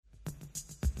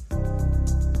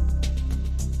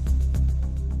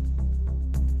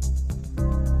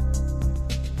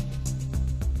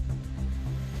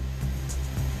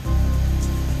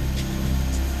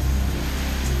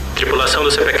gravação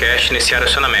do CPCast iniciar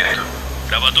acionamento.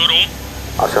 Gravador 1.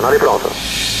 Acionar e pronto.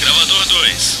 Gravador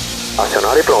 2.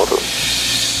 Acionar e pronto.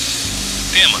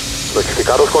 Tema.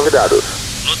 Notificar os convidados.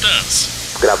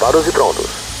 Notans. Gravados e prontos.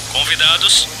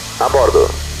 Convidados. A bordo.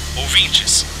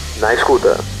 Ouvintes. Na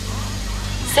escuta.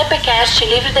 CPCast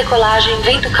livre decolagem,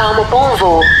 vento calmo, bom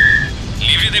voo.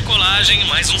 Livre decolagem,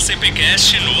 mais um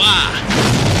CPCast no ar.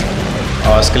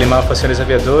 Oscar Lima Alfa, senhores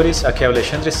aviadores, aqui é o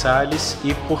Alexandre Salles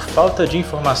e por falta de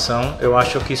informação, eu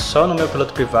acho que só no meu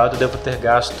piloto privado devo ter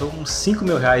gasto uns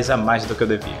R$5.000 a mais do que eu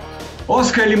devia.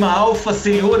 Oscar Lima Alfa,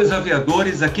 senhores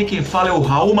aviadores, aqui quem fala é o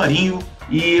Raul Marinho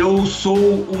e eu sou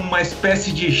uma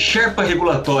espécie de Sherpa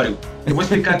regulatório. Eu vou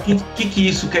explicar o que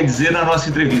isso quer dizer na nossa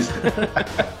entrevista.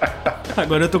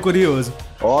 Agora eu tô curioso.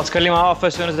 Oscar Lima Alfa,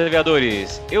 senhores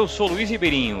aviadores, eu sou Luiz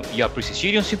Ribeirinho e ao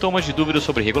persistirem os sintomas de dúvidas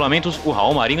sobre regulamentos, o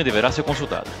Raul Marinho deverá ser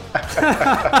consultado.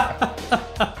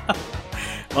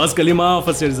 Oscar Lima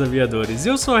Alfa, senhores aviadores,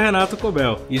 eu sou Renato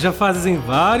Cobel e já fazem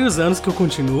vários anos que eu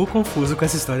continuo confuso com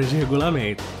essa história de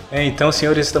regulamento. Então,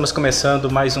 senhores, estamos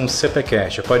começando mais um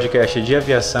CPCast, o podcast de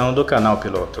aviação do canal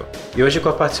Piloto. E hoje, com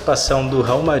a participação do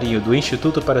Raul Marinho, do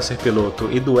Instituto para Ser Piloto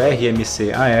e do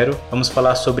RMC Aero, vamos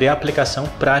falar sobre a aplicação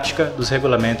prática dos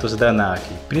regulamentos da ANAC,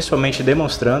 principalmente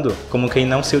demonstrando como quem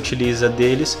não se utiliza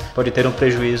deles pode ter um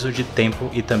prejuízo de tempo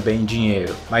e também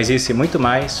dinheiro. Mas isso e muito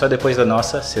mais só depois da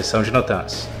nossa sessão de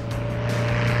Notans.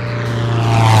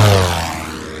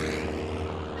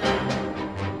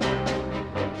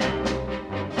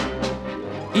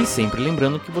 E sempre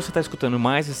lembrando que você está escutando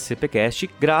mais esse CPCast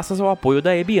graças ao apoio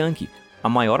da eBianchi, a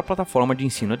maior plataforma de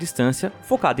ensino à distância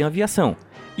focada em aviação.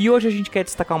 E hoje a gente quer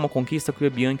destacar uma conquista que o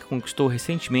eBianchi conquistou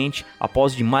recentemente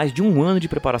após de mais de um ano de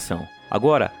preparação.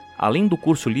 Agora, além do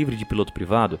curso livre de piloto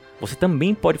privado, você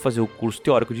também pode fazer o curso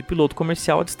teórico de piloto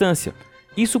comercial à distância.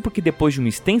 Isso porque depois de uma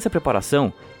extensa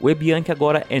preparação, o eBianchi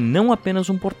agora é não apenas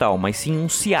um portal, mas sim um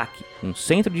CIAC, um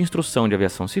Centro de Instrução de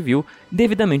Aviação Civil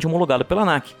devidamente homologado pela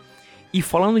ANAC. E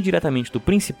falando diretamente do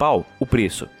principal, o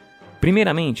preço.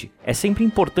 Primeiramente, é sempre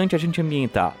importante a gente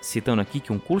ambientar, citando aqui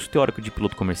que um curso teórico de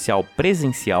piloto comercial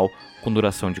presencial, com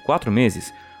duração de 4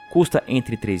 meses, custa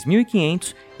entre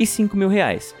R$3.500 e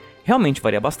R$5.000. Realmente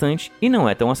varia bastante e não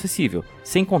é tão acessível,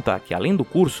 sem contar que além do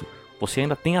curso, você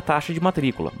ainda tem a taxa de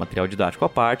matrícula, material didático à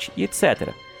parte e etc.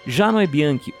 Já no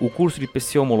eBianchi, o curso de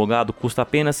PC homologado custa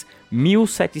apenas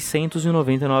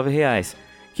R$1.799,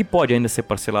 que pode ainda ser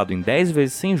parcelado em 10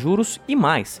 vezes sem juros e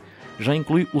mais. Já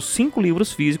inclui os 5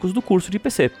 livros físicos do curso de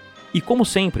PC. E como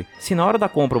sempre, se na hora da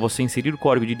compra você inserir o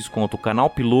código de desconto Canal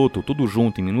Piloto, tudo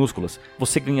junto em minúsculas,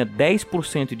 você ganha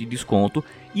 10% de desconto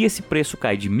e esse preço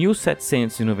cai de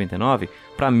R$1.799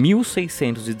 para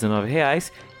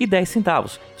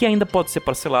R$1.619,10, que ainda pode ser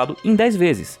parcelado em 10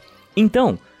 vezes.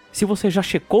 Então, se você já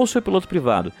checou o seu piloto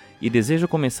privado e deseja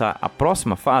começar a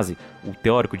próxima fase, o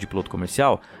teórico de piloto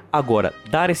comercial, agora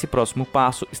dar esse próximo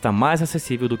passo está mais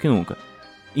acessível do que nunca.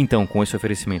 Então, com esse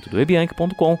oferecimento do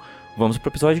ebianchi.com, vamos para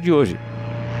o episódio de hoje.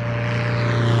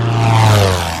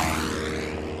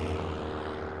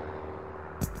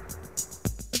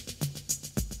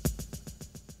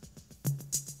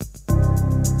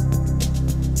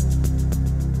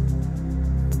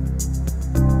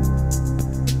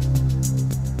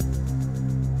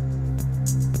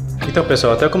 Então,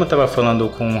 pessoal, até como eu estava falando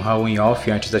com o Raul em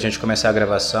off antes da gente começar a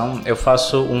gravação, eu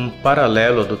faço um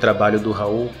paralelo do trabalho do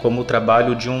Raul como o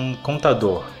trabalho de um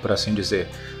contador, por assim dizer.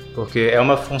 Porque é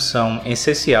uma função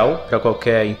essencial para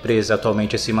qualquer empresa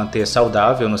atualmente se manter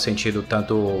saudável, no sentido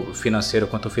tanto financeiro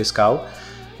quanto fiscal,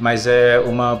 mas é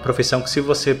uma profissão que, se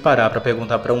você parar para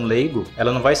perguntar para um leigo,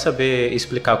 ela não vai saber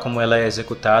explicar como ela é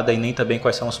executada e nem também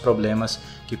quais são os problemas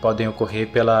que podem ocorrer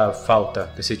pela falta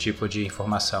desse tipo de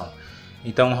informação.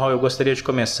 Então, Raul, eu gostaria de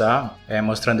começar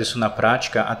mostrando isso na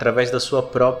prática através da sua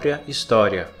própria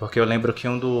história, porque eu lembro que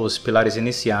um dos pilares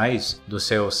iniciais do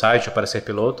seu site para ser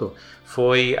piloto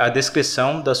foi a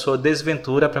descrição da sua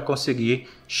desventura para conseguir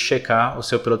checar o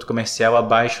seu piloto comercial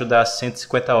abaixo das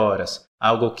 150 horas.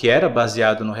 Algo que era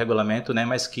baseado no regulamento, né,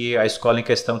 mas que a escola em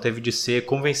questão teve de ser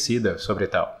convencida sobre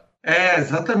tal. É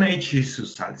exatamente isso,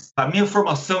 Salles. A minha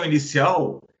formação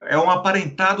inicial é um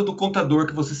aparentado do contador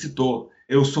que você citou.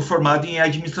 Eu sou formado em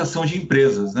administração de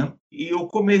empresas, né? E eu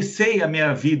comecei a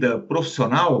minha vida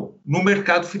profissional no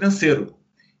mercado financeiro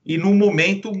e num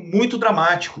momento muito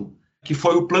dramático, que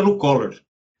foi o Plano Collor.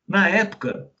 Na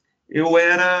época, eu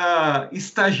era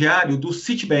estagiário do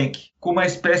Citibank, como uma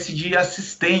espécie de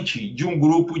assistente de um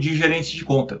grupo de gerentes de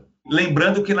conta.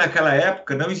 Lembrando que naquela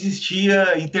época não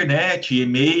existia internet,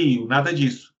 e-mail, nada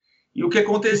disso. E o que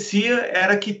acontecia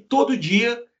era que todo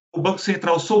dia o Banco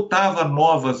Central soltava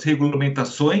novas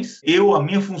regulamentações. A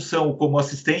minha função como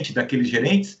assistente daqueles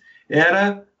gerentes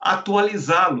era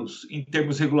atualizá-los em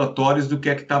termos regulatórios do que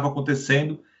é que estava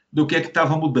acontecendo, do que é que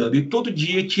estava mudando. E todo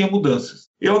dia tinha mudanças.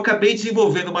 Eu acabei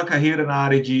desenvolvendo uma carreira na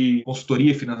área de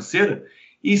consultoria financeira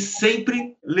e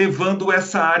sempre levando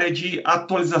essa área de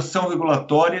atualização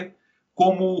regulatória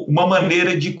como uma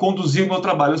maneira de conduzir o meu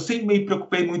trabalho. Eu sempre me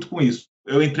preocupei muito com isso.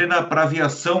 Eu entrei para a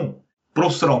aviação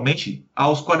profissionalmente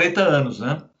aos 40 anos,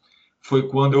 né? Foi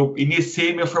quando eu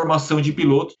iniciei minha formação de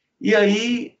piloto. E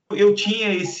aí eu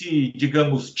tinha esse,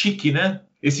 digamos, tique, né?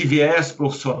 Esse viés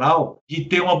profissional de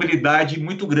ter uma habilidade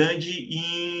muito grande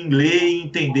em ler e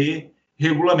entender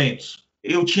regulamentos.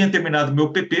 Eu tinha terminado meu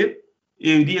PP,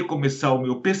 eu iria começar o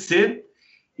meu PC,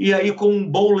 e aí, como um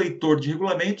bom leitor de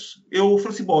regulamentos, eu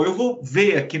falei assim, bom, eu vou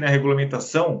ver aqui na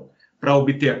regulamentação, para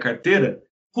obter a carteira,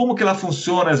 como que ela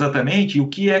funciona exatamente e o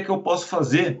que é que eu posso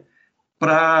fazer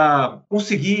para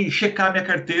conseguir checar minha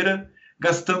carteira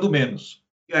gastando menos.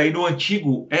 E aí, no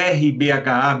antigo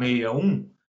RBHA 61,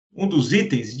 um dos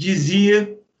itens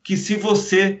dizia que se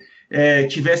você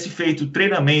tivesse feito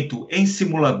treinamento em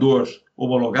simulador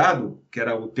homologado, que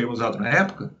era o termo usado na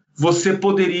época, você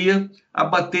poderia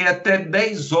abater até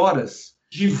 10 horas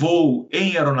de voo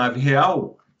em aeronave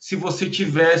real se você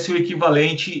tivesse o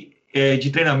equivalente de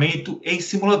treinamento em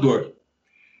simulador.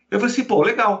 Eu falei assim, pô,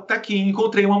 legal, tá aqui,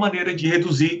 encontrei uma maneira de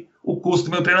reduzir o custo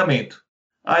do meu treinamento.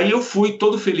 Aí eu fui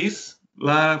todo feliz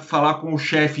lá falar com o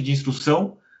chefe de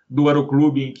instrução do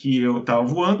aeroclube em que eu estava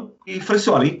voando e falei assim,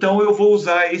 olha, então eu vou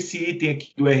usar esse item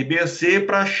aqui do RBAC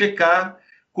para checar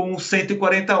com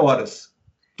 140 horas.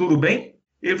 Tudo bem?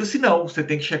 Ele falou assim, não, você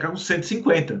tem que checar com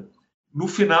 150. No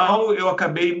final, eu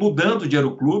acabei mudando de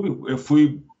aeroclube, eu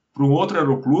fui para um outro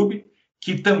aeroclube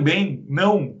que também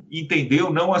não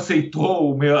entendeu, não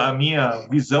aceitou a minha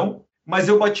visão, mas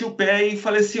eu bati o pé e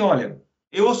falei assim, olha,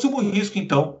 eu assumo o risco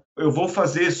então, eu vou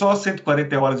fazer só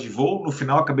 140 horas de voo, no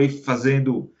final acabei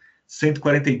fazendo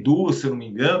 142, se eu não me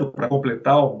engano, para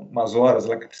completar umas horas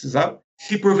lá que precisava.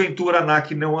 Se porventura a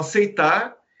ANAC não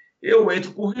aceitar, eu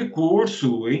entro com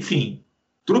recurso, enfim,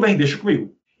 tudo bem, deixa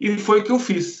comigo. E foi o que eu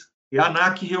fiz. E a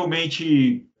ANAC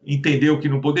realmente entendeu que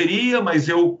não poderia, mas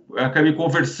eu acabei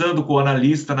conversando com o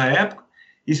analista na época,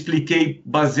 expliquei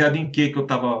baseado em que eu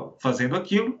estava fazendo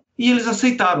aquilo, e eles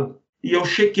aceitaram. E eu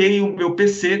chequei o meu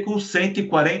PC com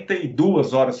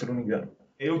 142 horas, se eu não me engano.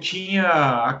 Eu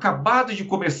tinha acabado de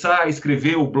começar a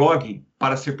escrever o blog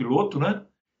Para Ser Piloto, né?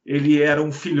 Ele era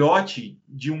um filhote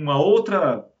de uma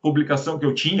outra publicação que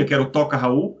eu tinha, que era o Toca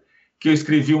Raul, que eu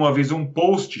escrevi uma vez um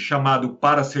post chamado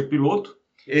Para Ser Piloto.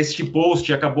 Este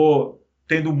post acabou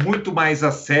tendo muito mais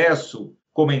acesso,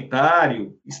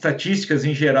 comentário, estatísticas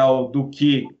em geral do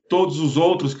que todos os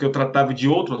outros que eu tratava de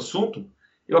outro assunto.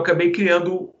 Eu acabei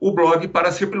criando o blog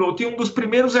Para Ser Piloto. E um dos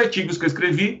primeiros artigos que eu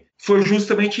escrevi foi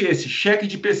justamente esse, cheque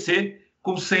de PC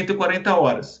com 140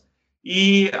 horas.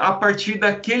 E a partir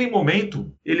daquele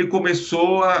momento, ele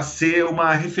começou a ser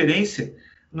uma referência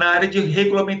na área de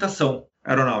regulamentação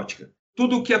aeronáutica.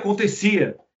 Tudo o que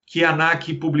acontecia, que a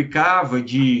ANAC publicava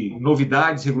de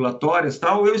novidades regulatórias,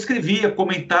 tal, eu escrevia,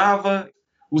 comentava,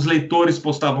 os leitores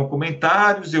postavam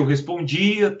comentários, eu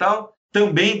respondia, tal.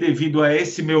 Também devido a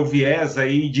esse meu viés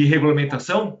aí de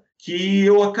regulamentação, que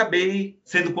eu acabei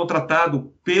sendo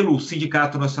contratado pelo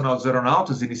Sindicato Nacional dos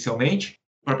Aeronautas, inicialmente,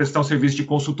 para prestar um serviço de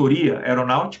consultoria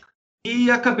aeronáutica, e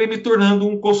acabei me tornando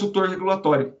um consultor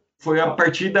regulatório. Foi a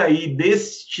partir daí,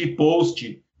 deste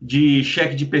post de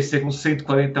cheque de PC com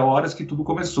 140 horas, que tudo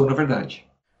começou, na verdade.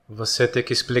 Você ter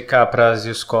que explicar para as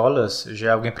escolas já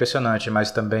é algo impressionante,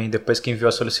 mas também, depois que enviou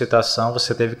a solicitação,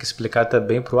 você teve que explicar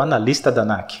também para o analista da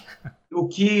ANAC. O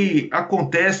que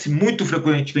acontece muito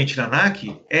frequentemente na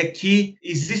ANAC é que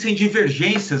existem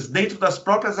divergências dentro das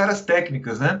próprias áreas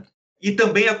técnicas, né? E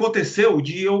também aconteceu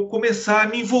de eu começar a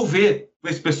me envolver com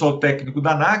esse pessoal técnico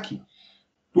da ANAC,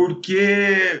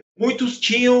 porque muitos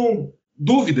tinham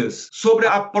dúvidas sobre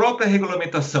a própria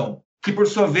regulamentação, que por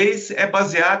sua vez é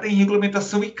baseada em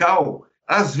regulamentação ICAO.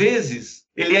 Às vezes,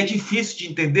 ele é difícil de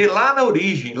entender lá na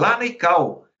origem, lá na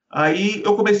ICAO. Aí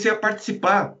eu comecei a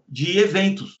participar de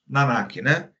eventos na ANAC,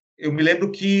 né? Eu me lembro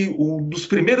que um dos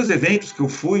primeiros eventos que eu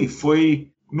fui foi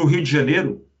no Rio de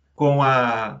Janeiro, com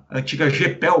a antiga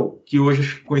GPEL, que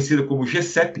hoje é conhecida como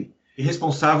GCEP,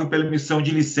 responsável pela emissão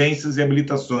de licenças e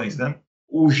habilitações, né?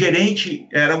 O gerente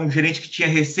era um gerente que tinha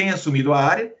recém assumido a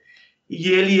área e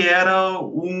ele era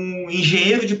um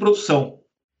engenheiro de produção.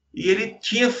 E ele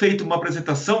tinha feito uma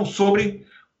apresentação sobre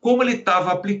como ele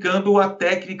estava aplicando a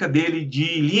técnica dele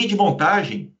de linha de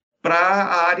montagem para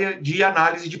a área de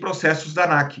análise de processos da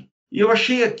ANAC. E eu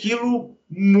achei aquilo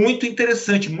muito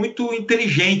interessante, muito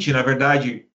inteligente, na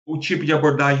verdade, o tipo de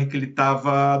abordagem que ele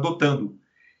estava adotando.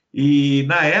 E,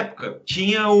 na época,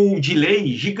 tinha um delay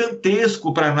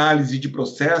gigantesco para análise de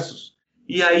processos,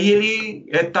 e aí ele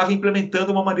estava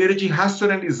implementando uma maneira de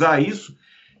racionalizar isso,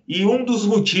 e um dos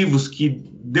motivos que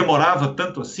demorava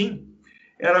tanto assim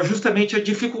era justamente a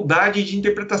dificuldade de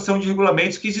interpretação de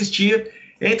regulamentos que existia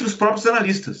entre os próprios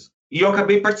analistas. E eu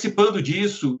acabei participando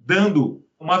disso, dando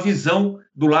uma visão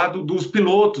do lado dos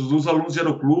pilotos, dos alunos de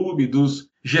aeroclube, dos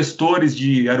gestores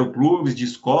de aeroclubes, de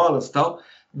escolas, tal,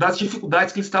 das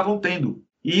dificuldades que eles estavam tendo.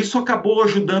 E isso acabou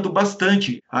ajudando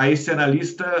bastante a esse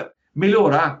analista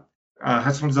melhorar a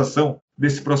racionalização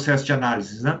desse processo de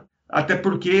análise, né? Até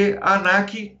porque a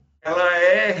ANAC ela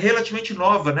é relativamente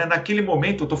nova, né? Naquele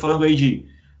momento, eu estou falando aí de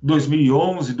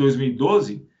 2011,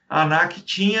 2012, a ANAC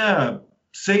tinha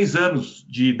 6 anos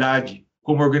de idade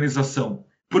como organização.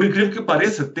 Por incrível que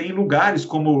pareça, tem lugares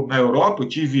como na Europa, eu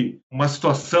tive uma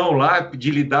situação lá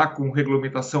de lidar com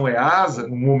regulamentação EASA,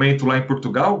 um momento lá em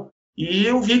Portugal, e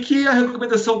eu vi que a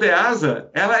regulamentação da EASA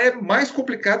ela é mais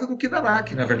complicada do que da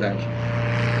ANAC, na verdade.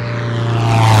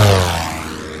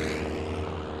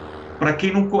 Para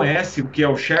quem não conhece o que é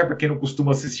o Sherpa, quem não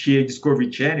costuma assistir a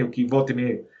Discovery Channel, que volta e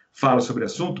meia fala sobre o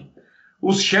assunto,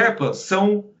 os Sherpas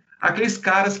são aqueles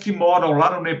caras que moram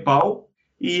lá no Nepal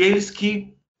e eles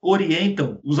que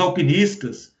orientam os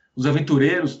alpinistas, os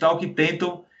aventureiros, tal, que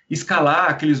tentam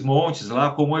escalar aqueles montes lá,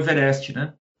 como o Everest,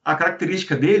 né? A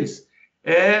característica deles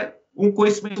é um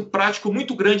conhecimento prático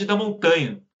muito grande da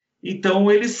montanha.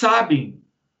 Então, eles sabem,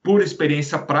 por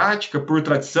experiência prática, por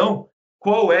tradição,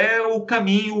 qual é o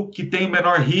caminho que tem o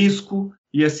menor risco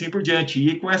e assim por diante.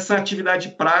 E com essa atividade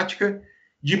prática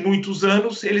de muitos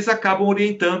anos, eles acabam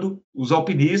orientando os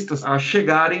alpinistas a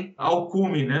chegarem ao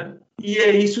cume, né? E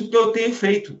é isso que eu tenho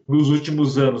feito nos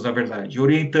últimos anos, na verdade,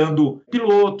 orientando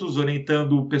pilotos,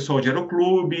 orientando o pessoal de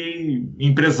aeroclube,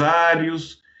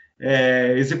 empresários,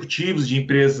 executivos de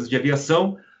empresas de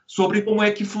aviação, sobre como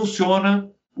é que funciona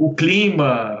o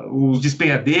clima, os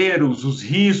despenhadeiros, os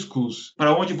riscos,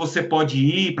 para onde você pode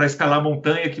ir para escalar a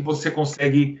montanha que você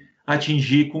consegue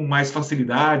atingir com mais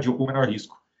facilidade ou com menor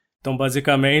risco. Então,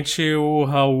 basicamente, o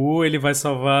Raul ele vai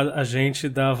salvar a gente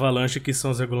da avalanche que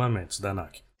são os regulamentos da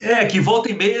ANAC. Que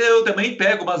volta e meia eu também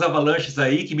pego umas avalanches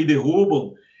aí que me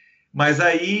derrubam, mas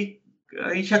aí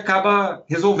a gente acaba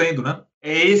resolvendo, né?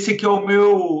 É esse que é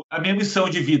a minha missão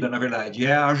de vida, na verdade,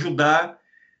 é ajudar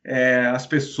as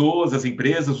pessoas, as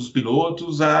empresas, os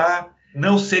pilotos a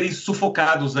não serem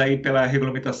sufocados aí pela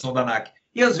regulamentação da ANAC.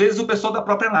 E às vezes o pessoal da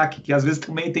própria ANAC, que às vezes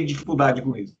também tem dificuldade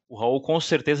com isso. O Raul com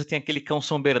certeza tem aquele cão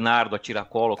São Bernardo a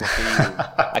tiracolo, com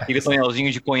aquele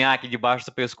tonelzinho de conhaque debaixo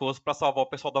do pescoço para salvar o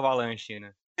pessoal da avalanche,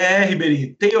 né?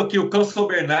 Ribeirinho, tem aqui o cão São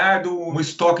Bernardo, um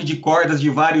estoque de cordas de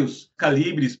vários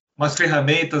calibres, umas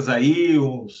ferramentas aí,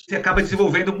 você acaba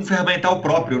desenvolvendo um ferramental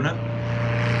próprio, né?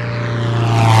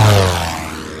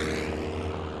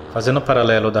 Fazendo o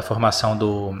paralelo da formação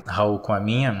do Raul com a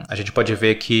minha, a gente pode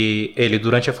ver que ele,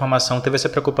 durante a formação, teve essa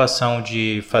preocupação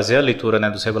de fazer a leitura,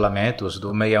 né, dos regulamentos,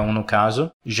 do 61 no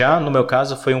caso. Já no meu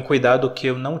caso, foi um cuidado que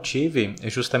eu não tive, e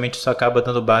justamente isso acaba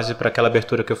dando base para aquela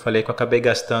abertura que eu falei, que eu acabei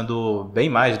gastando bem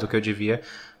mais do que eu devia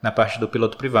na parte do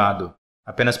piloto privado.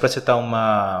 Apenas para citar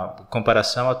uma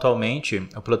comparação, atualmente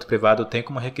o piloto privado tem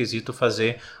como requisito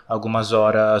fazer algumas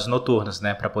horas noturnas,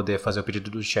 né, para poder fazer o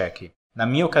pedido do cheque. Na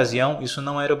minha ocasião, isso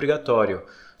não era obrigatório,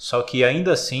 só que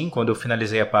ainda assim, quando eu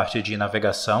finalizei a parte de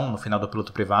navegação no final do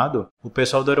piloto privado, o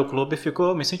pessoal do aeroclube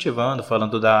ficou me incentivando,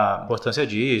 falando da importância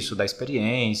disso, da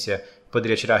experiência,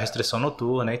 poderia tirar a restrição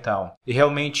noturna e tal. E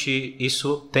realmente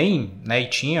isso tem, né, e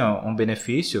tinha um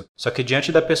benefício, só que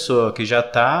diante da pessoa que já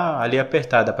está ali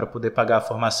apertada para poder pagar a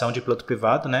formação de piloto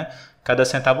privado, né, cada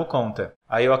centavo conta.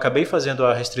 Aí eu acabei fazendo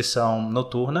a restrição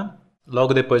noturna,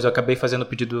 logo depois eu acabei fazendo o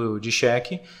pedido de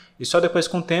cheque, e só depois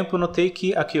com o tempo eu notei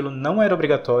que aquilo não era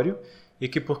obrigatório e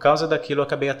que por causa daquilo eu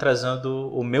acabei atrasando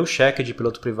o meu cheque de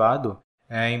piloto privado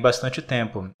em bastante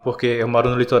tempo, porque eu moro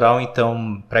no litoral,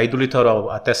 então para ir do litoral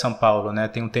até São Paulo, né,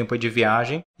 tem um tempo de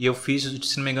viagem, e eu fiz,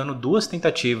 se não me engano, 2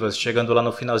 tentativas, chegando lá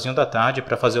no finalzinho da tarde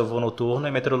para fazer o voo noturno, e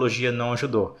a meteorologia não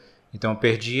ajudou. Então eu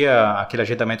perdi aquele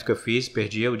agendamento que eu fiz,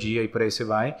 perdi o dia e por aí se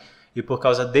vai, e por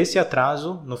causa desse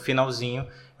atraso, no finalzinho,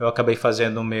 eu acabei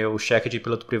fazendo o meu cheque de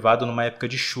piloto privado numa época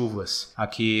de chuvas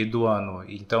aqui do ano.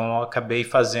 Então eu acabei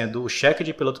fazendo o cheque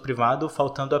de piloto privado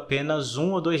faltando apenas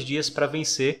 1 ou 2 dias para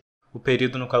vencer o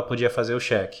período no qual eu podia fazer o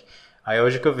cheque. Aí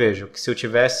hoje que eu vejo que se eu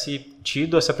tivesse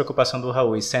tido essa preocupação do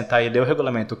Raul e sentar e ler o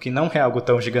regulamento, que não é algo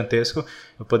tão gigantesco,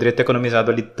 eu poderia ter economizado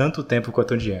ali tanto tempo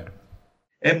quanto dinheiro.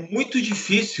 É muito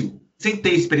difícil, sem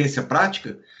ter experiência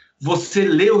prática, você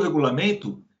ler o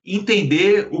regulamento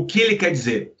entender o que ele quer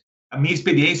dizer. A minha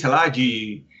experiência lá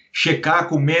de checar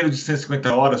com menos de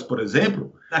 150 horas, por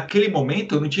exemplo, naquele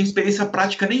momento eu não tinha experiência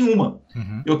prática nenhuma.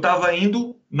 Eu estava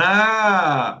indo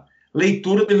na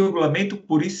leitura do regulamento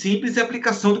pura e simples e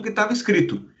aplicação do que estava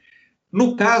escrito.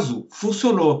 No caso,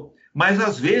 funcionou, mas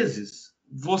às vezes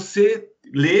você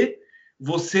lê,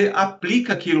 você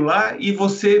aplica aquilo lá e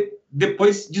você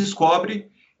depois descobre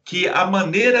que a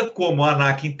maneira como a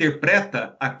ANAC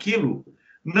interpreta aquilo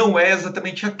não é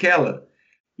exatamente aquela.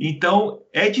 Então,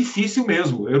 é difícil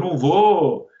mesmo. Eu não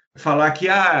vou falar que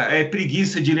é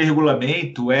preguiça de ler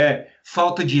regulamento, é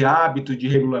falta de hábito de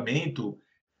regulamento.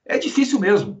 É difícil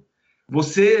mesmo.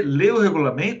 Você ler o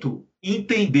regulamento e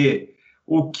entender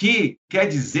o que quer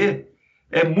dizer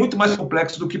é muito mais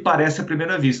complexo do que parece à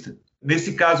primeira vista.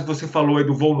 Nesse caso que você falou aí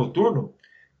do voo noturno,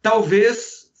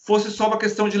 talvez fosse só uma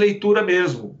questão de leitura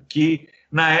mesmo, que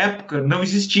na época não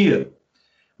existia.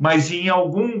 Mas em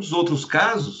alguns outros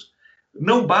casos,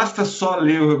 não basta só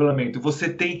ler o regulamento, você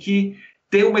tem que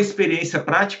ter uma experiência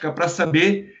prática para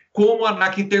saber como a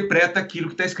ANAC interpreta aquilo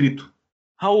que está escrito.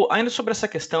 Raul, ainda sobre essa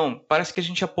questão, parece que a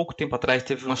gente há pouco tempo atrás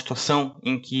teve uma situação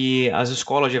em que as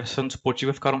escolas de aviação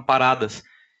desportiva ficaram paradas,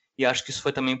 e acho que isso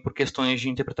foi também por questões de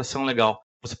interpretação legal.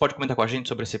 Você pode comentar com a gente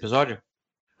sobre esse episódio?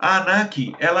 A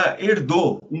ANAC, ela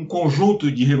herdou um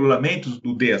conjunto de regulamentos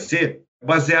do DAC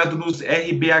baseado nos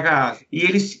RBHA, e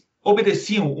eles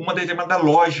obedeciam uma determinada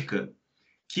lógica,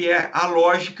 que é a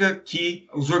lógica que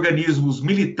os organismos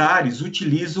militares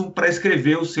utilizam para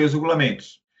escrever os seus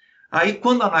regulamentos. Aí,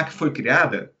 quando a ANAC foi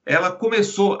criada, ela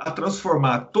começou a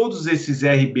transformar todos esses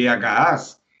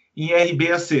RBHAs em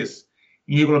RBACs,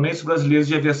 em Regulamentos Brasileiros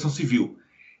de Aviação Civil,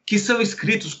 que são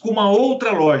escritos com uma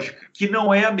outra lógica, que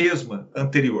não é a mesma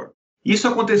anterior. Isso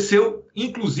aconteceu,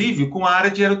 inclusive, com a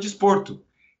área de aerodesporto.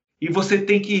 E você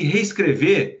tem que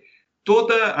reescrever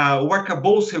todo o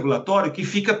arcabouço regulatório que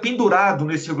fica pendurado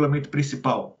nesse regulamento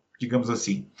principal, digamos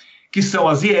assim, que são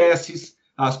as ISs,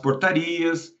 as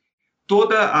portarias,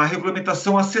 toda a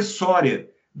regulamentação acessória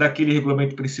daquele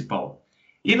regulamento principal.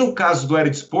 E no caso do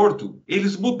aerodesporto,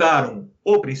 eles mudaram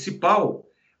o principal,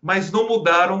 mas não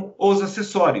mudaram os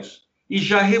acessórios, e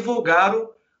já revogaram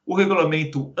o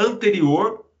regulamento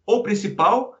anterior, o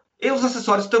principal, e os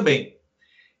acessórios também.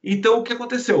 Então, o que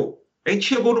aconteceu? A gente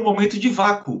chegou num momento de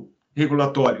vácuo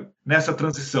regulatório nessa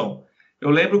transição. Eu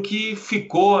lembro que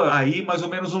ficou aí mais ou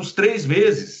menos uns 3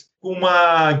 meses com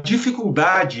uma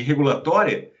dificuldade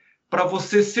regulatória para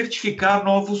você certificar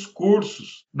novos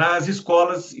cursos nas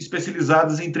escolas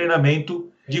especializadas em treinamento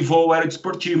de voo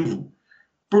aerodesportivo,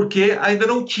 porque ainda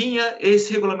não tinha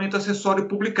esse regulamento acessório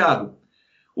publicado.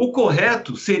 O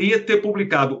correto seria ter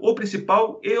publicado o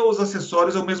principal e os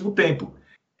acessórios ao mesmo tempo.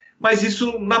 Mas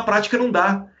isso na prática não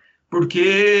dá,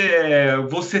 porque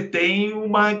você tem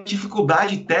uma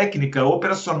dificuldade técnica,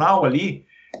 operacional ali,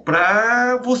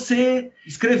 para você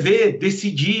escrever,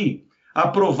 decidir,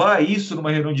 aprovar isso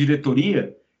numa reunião de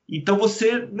diretoria. Então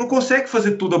você não consegue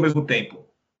fazer tudo ao mesmo tempo.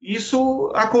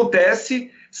 Isso acontece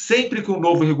sempre com o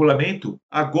novo regulamento.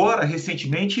 Agora,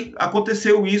 recentemente,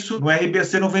 aconteceu isso no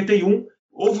RBAC 91.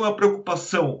 Houve uma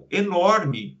preocupação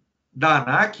enorme da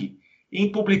ANAC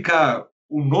em publicar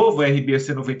o novo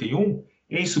RBAC 91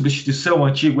 em substituição ao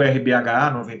antigo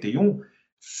RBHA 91,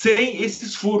 sem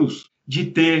esses furos de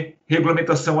ter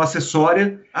regulamentação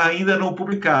acessória ainda não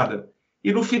publicada.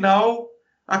 E no final,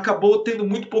 acabou tendo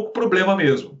muito pouco problema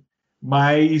mesmo.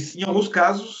 Mas, em alguns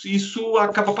casos, isso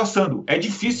acaba passando. É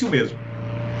difícil mesmo.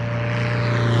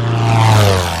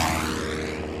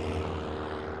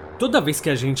 Toda vez que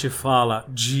a gente fala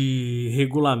de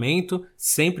regulamento,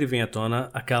 sempre vem à tona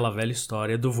aquela velha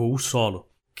história do voo solo,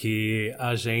 que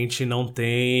a gente não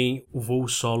tem o voo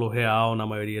solo real na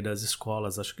maioria das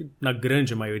escolas, acho que na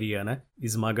grande maioria, né?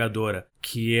 Esmagadora,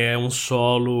 que é um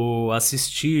solo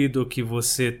assistido, que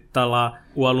você tá lá,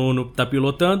 o aluno tá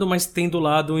pilotando, mas tem do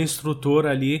lado um instrutor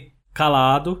ali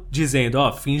calado, dizendo,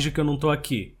 finge que eu não tô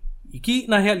aqui. E que,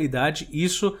 na realidade,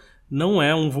 isso não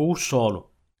é um voo solo.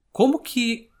 Como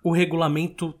que o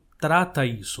regulamento trata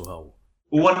isso, Raul?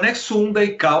 O anexo 1 da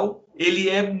ICAO, ele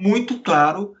é muito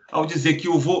claro ao dizer que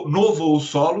no voo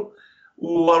solo,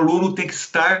 o aluno tem que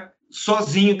estar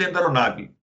sozinho dentro da aeronave.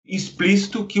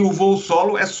 Explícito que o voo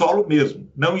solo é solo mesmo,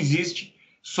 não existe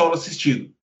solo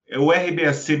assistido. O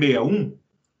RBAC 61,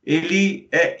 ele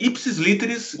é ipsis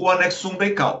literis o anexo 1 da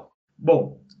ICAO.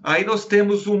 Bom, aí nós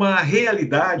temos uma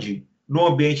realidade no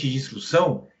ambiente de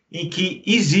instrução em que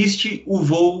existe o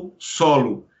voo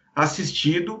solo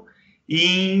assistido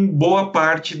em boa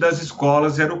parte das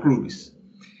escolas e aeroclubes.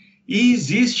 E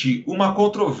existe uma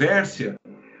controvérsia,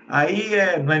 aí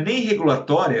não é nem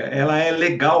regulatória, ela é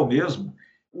legal mesmo,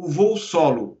 O voo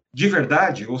solo de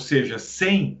verdade, ou seja,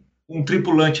 sem um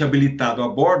tripulante habilitado a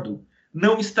bordo,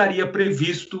 não estaria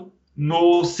previsto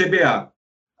no CBA.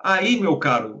 Aí, meu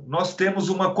caro, nós temos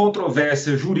uma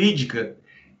controvérsia jurídica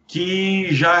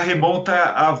que já remonta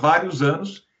a vários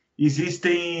anos.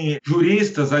 Existem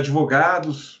juristas,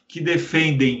 advogados que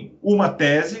defendem uma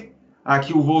tese, a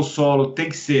que o voo solo tem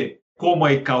que ser como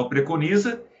a ICAO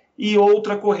preconiza, e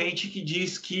outra corrente que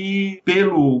diz que,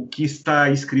 pelo que está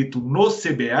escrito no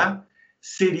CBA,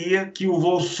 seria que o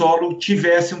voo solo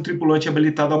tivesse um tripulante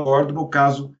habilitado a bordo, no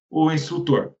caso, o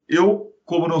instrutor. Eu,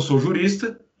 como não sou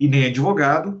jurista e nem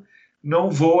advogado,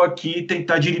 não vou aqui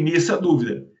tentar dirimir essa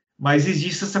dúvida, mas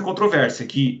existe essa controvérsia,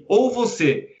 que ou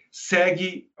você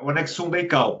segue o anexo 1 da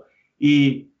ICAO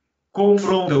e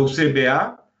confronta o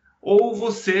CBA, ou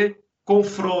você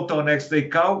confronta o anexo da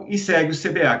ICAO e segue o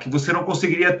CBA, que você não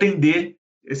conseguiria atender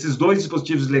esses dois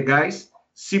dispositivos legais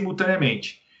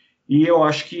simultaneamente. E eu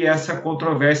acho que essa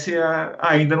controvérsia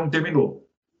ainda não terminou.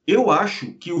 Eu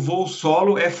acho que o voo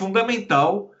solo é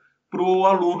fundamental para o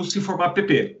aluno se formar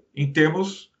PP, em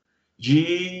termos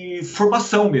de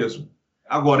formação mesmo.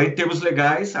 Agora, em termos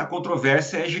legais, a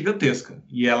controvérsia é gigantesca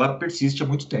e ela persiste há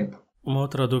muito tempo. Uma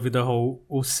outra dúvida, Raul.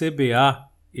 O CBA,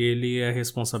 ele é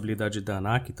responsabilidade da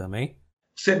ANAC também?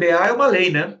 O CBA é uma lei,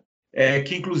 né?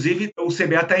 Que inclusive o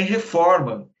CBA está em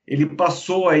reforma. Ele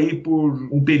passou aí por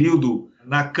um período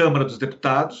na Câmara dos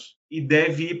Deputados e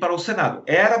deve ir para o Senado.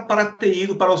 Era para ter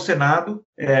ido para o Senado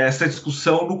essa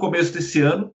discussão no começo desse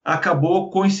ano, acabou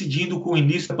coincidindo com o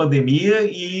início da pandemia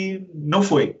e não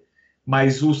foi.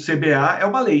 Mas o CBA é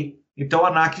uma lei. Então a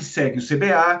ANAC segue o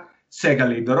CBA, segue a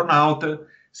lei do aeronauta,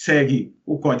 segue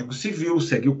o Código Civil,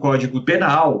 segue o Código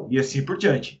Penal e assim por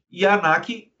diante. E a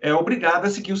ANAC é obrigada a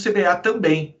seguir o CBA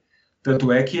também.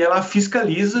 Tanto é que ela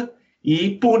fiscaliza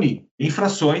e pune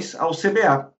infrações ao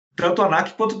CBA, tanto a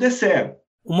ANAC quanto o DCE.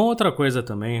 Uma outra coisa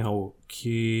também, Raul,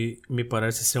 que me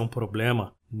parece ser um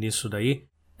problema nisso daí,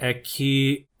 é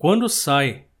que quando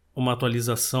sai uma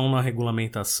atualização na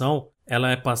regulamentação,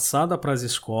 ela é passada para as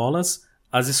escolas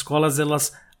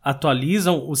elas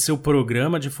atualizam o seu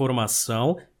programa de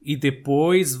formação e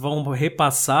depois vão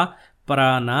repassar para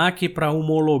a ANAC para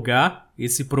homologar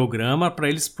esse programa para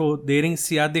eles poderem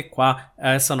se adequar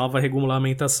a essa nova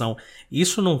regulamentação.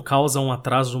 Isso não causa um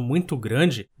atraso muito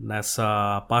grande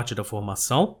nessa parte da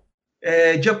formação?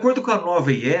 De acordo com a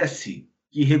nova IS,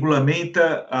 que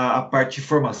regulamenta a parte de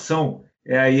formação,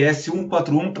 é a IS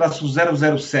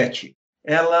 141-007,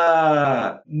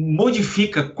 ela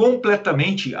modifica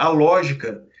completamente a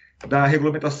lógica da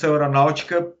regulamentação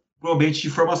aeronáutica para o ambiente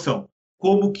de formação.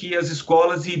 Como que as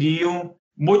escolas iriam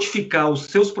modificar os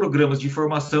seus programas de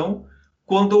formação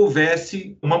quando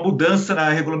houvesse uma mudança na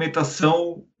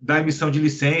regulamentação da emissão de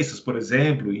licenças, por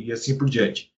exemplo, e assim por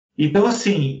diante. Então,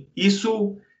 assim,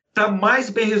 isso está mais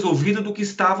bem resolvido do que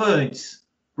estava antes,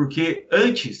 porque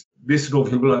antes desse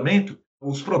novo regulamento,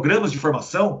 os programas de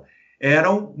formação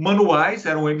eram manuais,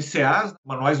 eram MCAs,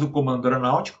 manuais do Comando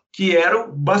Aeronáutico, que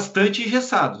eram bastante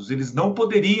engessados. Eles não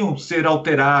poderiam ser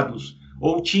alterados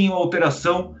ou tinham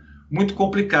alteração muito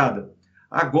complicada.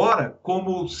 Agora,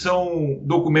 como são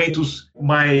documentos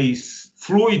mais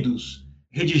fluidos,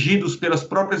 redigidos pelas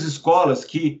próprias escolas,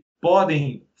 que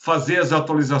podem fazer as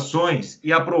atualizações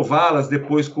e aprová-las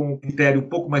depois com um critério um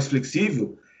pouco mais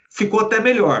flexível, ficou até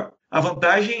melhor. A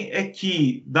vantagem é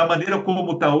que, da maneira como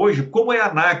está hoje, como é a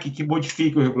ANAC que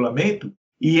modifica o regulamento,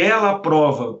 e ela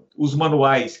aprova os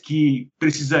manuais que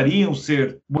precisariam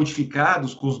ser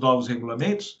modificados com os novos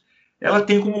regulamentos, ela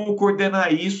tem como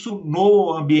coordenar isso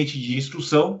no ambiente de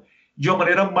instrução de uma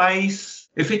maneira mais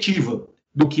efetiva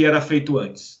do que era feito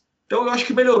antes. Então, eu acho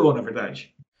que melhorou, na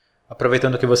verdade.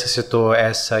 Aproveitando que você citou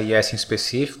essa IS em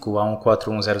específico, a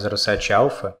 141007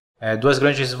 Alpha, duas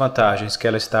grandes desvantagens que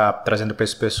ela está trazendo para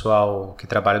esse pessoal que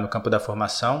trabalha no campo da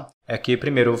formação é que,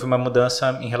 primeiro, houve uma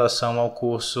mudança em relação ao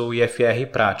curso IFR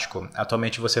prático.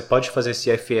 Atualmente, você pode fazer esse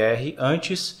IFR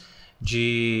antes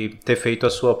de ter feito a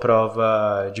sua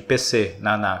prova de PC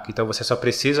na ANAC. Então, você só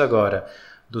precisa agora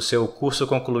do seu curso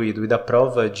concluído e da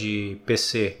prova de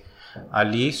PC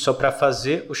ali só para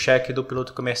fazer o cheque do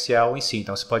piloto comercial em si.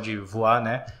 Então, você pode voar,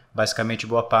 né? Basicamente,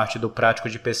 boa parte do prático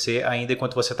de PC ainda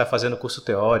enquanto você está fazendo curso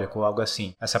teórico ou algo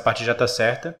assim. Essa parte já está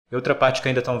certa. E outra parte que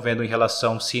ainda estão vendo em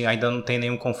relação se ainda não tem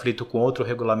nenhum conflito com outro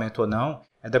regulamento ou não,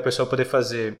 é da pessoa poder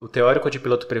fazer o teórico de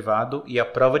piloto privado e a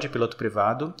prova de piloto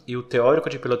privado, e o teórico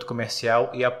de piloto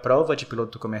comercial e a prova de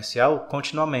piloto comercial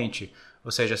continuamente. Ou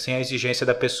seja, sem a exigência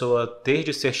da pessoa ter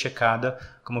de ser checada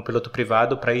como piloto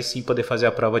privado, para aí sim poder fazer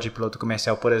a prova de piloto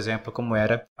comercial, por exemplo, como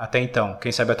era até então.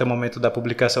 Quem sabe até o momento da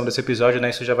publicação desse episódio, né,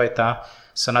 isso já vai estar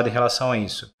sanado em relação a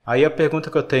isso. Aí a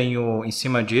pergunta que eu tenho em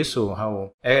cima disso,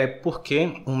 Raul, é por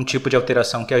que um tipo de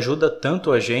alteração que ajuda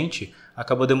tanto a gente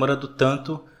acabou demorando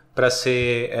tanto para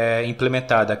ser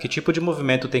implementada? Que tipo de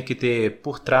movimento tem que ter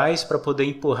por trás para poder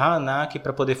empurrar a ANAC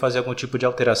para poder fazer algum tipo de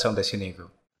alteração desse nível?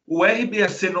 O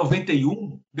RBAC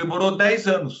 91 demorou 10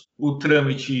 anos o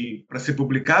trâmite para ser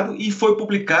publicado e foi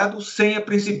publicado sem a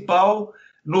principal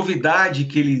novidade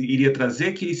que ele iria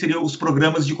trazer, que seriam os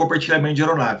programas de compartilhamento de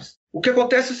aeronaves. O que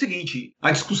acontece é o seguinte,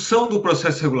 a discussão do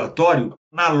processo regulatório,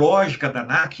 na lógica da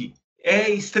ANAC, é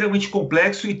extremamente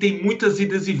complexo e tem muitas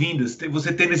idas e vindas.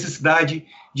 Você tem necessidade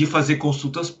de fazer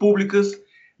consultas públicas,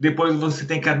 depois você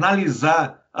tem que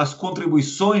analisar as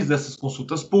contribuições dessas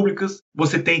consultas públicas,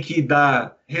 você tem que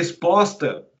dar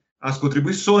resposta às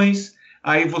contribuições,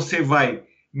 aí você vai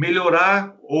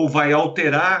melhorar ou vai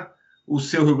alterar o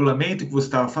seu regulamento que você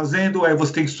estava fazendo, aí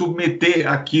você tem que submeter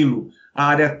aquilo à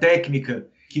área técnica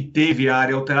que teve a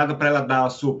área alterada para ela dar a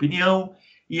sua opinião,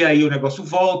 e aí o negócio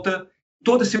volta.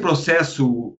 Todo esse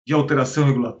processo de alteração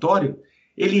regulatória,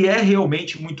 ele é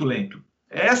realmente muito lento.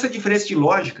 É essa a diferença de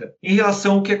lógica em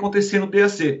relação ao que acontecia no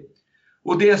DAC.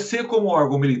 O DAC, como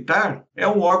órgão militar, é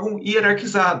um órgão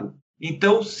hierarquizado.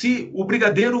 Então, se o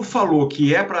brigadeiro falou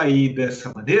que é para ir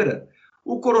dessa maneira,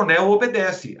 o coronel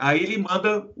obedece. Aí ele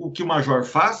manda o que o major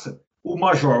faça, o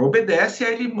major obedece,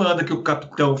 aí ele manda que o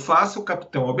capitão faça, o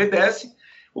capitão obedece,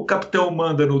 o capitão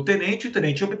manda no tenente, o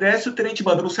tenente obedece, o tenente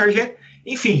manda no sargento.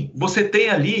 Enfim, você tem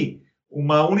ali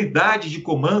uma unidade de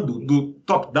comando do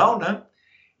top-down, né,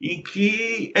 em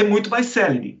que é muito mais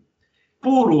célere.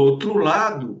 Por outro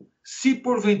lado, se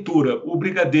porventura o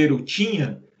brigadeiro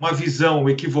tinha uma visão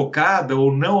equivocada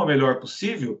ou não a melhor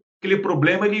possível, aquele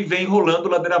problema ele vem rolando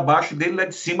ladeira abaixo dele, lá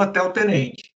de cima até o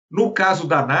tenente. No caso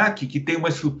da ANAC, que tem uma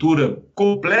estrutura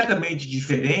completamente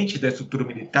diferente da estrutura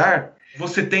militar,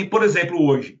 você tem, por exemplo,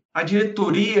 hoje, a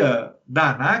diretoria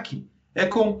da ANAC é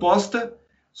composta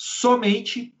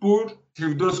somente por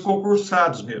servidores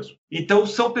concursados mesmo. Então,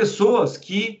 são pessoas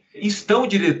que estão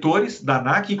diretores da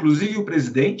ANAC, inclusive o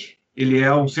presidente, ele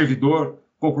é um servidor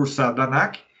concursado da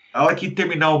ANAC. A hora que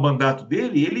terminar o mandato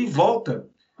dele, ele volta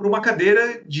para uma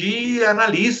cadeira de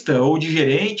analista, ou de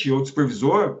gerente, ou de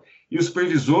supervisor, e o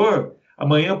supervisor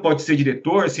amanhã pode ser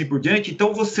diretor, assim por diante.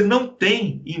 Então, você não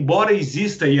tem, embora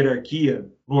exista hierarquia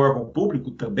no órgão público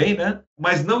também, né?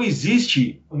 Mas não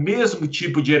existe o mesmo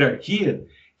tipo de hierarquia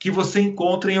que você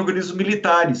encontra em organismos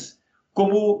militares,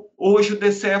 como hoje o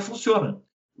DCE funciona.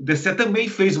 O DCE também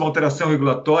fez uma alteração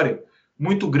regulatória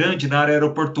muito grande na área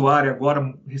aeroportuária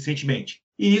agora, recentemente.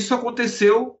 E isso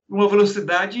aconteceu numa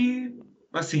velocidade,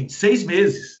 assim, 6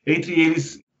 meses. Entre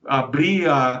eles abrir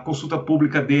a consulta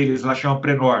pública deles, lá chama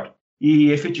Prenor,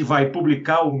 e efetivar e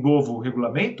publicar um novo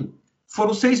regulamento,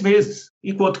 foram 6 meses.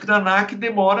 Enquanto que na ANAC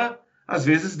demora, às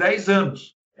vezes, 10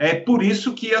 anos. É por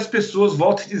isso que as pessoas,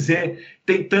 volto a dizer,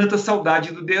 têm tanta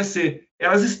saudade do DAC.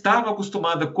 Elas estavam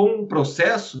acostumadas com um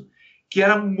processo que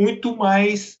era muito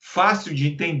mais fácil de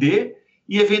entender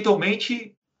e,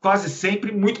 eventualmente, quase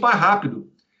sempre, muito mais rápido.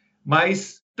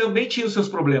 Mas também tinha os seus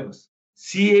problemas.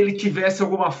 Se ele tivesse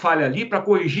alguma falha ali, para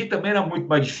corrigir também era muito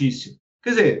mais difícil. Quer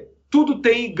dizer, tudo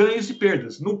tem ganhos e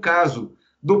perdas. No caso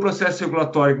do processo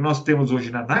regulatório que nós temos hoje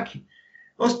na ANAC,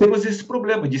 nós temos esse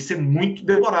problema de ser muito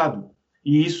demorado.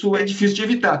 E isso é difícil de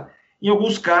evitar. Em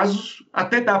alguns casos,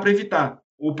 até dá para evitar.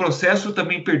 O processo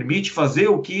também permite fazer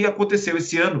o que aconteceu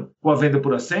esse ano com a venda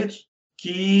por assentos,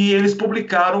 que eles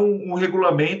publicaram um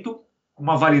regulamento com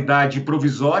uma validade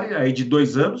provisória aí de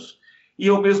 2 anos e,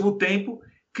 ao mesmo tempo,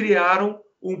 criaram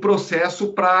um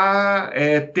processo para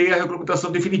ter a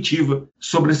regulamentação definitiva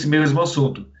sobre esse mesmo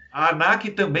assunto. A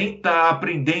ANAC também está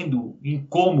aprendendo em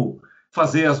como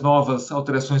fazer as novas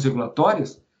alterações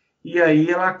regulatórias e aí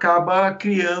ela acaba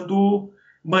criando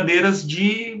maneiras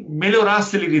de melhorar a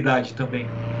celeridade também.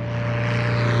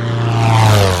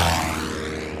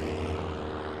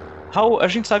 Raul, a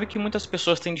gente sabe que muitas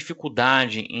pessoas têm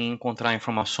dificuldade em encontrar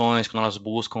informações quando elas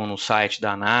buscam no site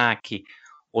da ANAC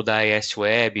ou da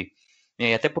AES-Web,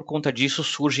 e até por conta disso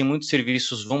surgem muitos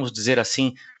serviços, vamos dizer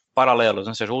assim, paralelos,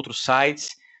 ou seja, outros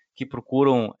sites que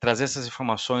procuram trazer essas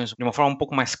informações de uma forma um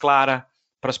pouco mais clara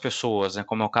para as pessoas, né,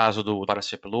 como é o caso do Para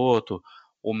Ser Piloto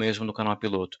ou mesmo do Canal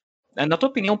Piloto. Na tua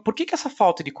opinião, por que essa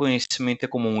falta de conhecimento é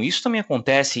comum? Isso também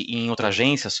acontece em outras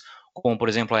agências, como, por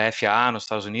exemplo, a FAA nos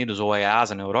Estados Unidos ou a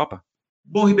EASA na Europa?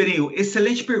 Bom, Ribeirinho,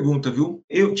 excelente pergunta, viu?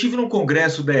 Eu tive num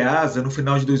congresso da EASA no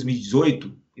final de 2018,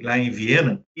 lá em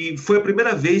Viena, e foi a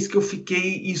primeira vez que eu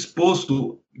fiquei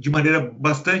exposto de maneira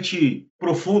bastante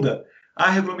profunda à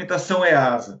regulamentação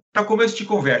EASA. Para começo de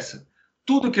conversa,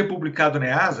 tudo que é publicado na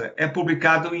EASA é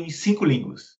publicado em 5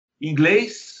 línguas: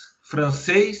 inglês,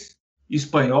 francês,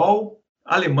 espanhol,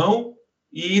 alemão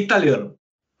e italiano.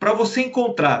 Para você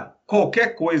encontrar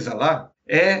qualquer coisa lá,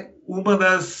 é uma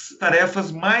das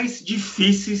tarefas mais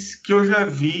difíceis que eu já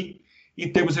vi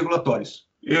em termos regulatórios.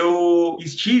 Eu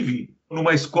estive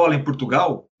numa escola em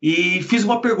Portugal e fiz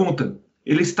uma pergunta.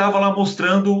 Ele estava lá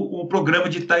mostrando um programa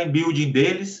de time building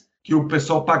deles, que o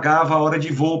pessoal pagava a hora de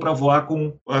voo para voar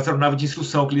com as aeronaves de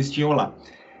instrução que eles tinham lá.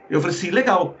 Eu falei assim,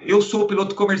 legal, eu sou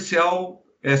piloto comercial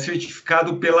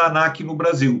certificado pela ANAC no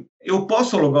Brasil. Eu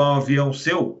posso alugar um avião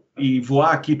seu e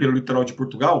voar aqui pelo litoral de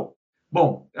Portugal?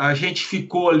 Bom, a gente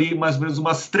ficou ali mais ou menos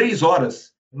umas 3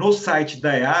 horas no site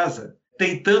da EASA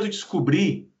tentando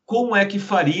descobrir como é que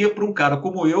faria para um cara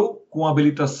como eu, com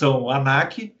habilitação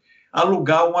ANAC,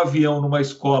 alugar um avião numa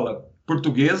escola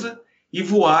portuguesa e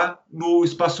voar no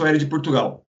espaço aéreo de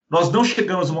Portugal. Nós não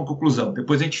chegamos a uma conclusão.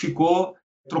 Depois a gente ficou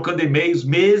trocando e-mails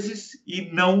meses e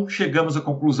não chegamos a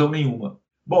conclusão nenhuma.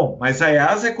 Bom, mas a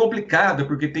EASA é complicada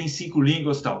porque tem 5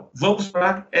 línguas e tal. Vamos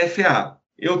para a FAA.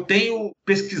 Eu tenho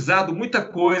pesquisado muita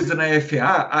coisa na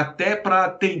FAA até para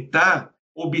tentar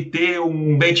obter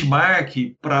um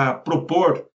benchmark para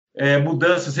propor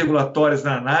mudanças regulatórias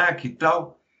na ANAC e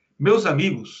tal. Meus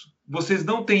amigos, vocês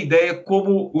não têm ideia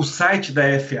como o site da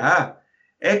FAA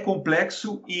é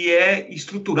complexo e é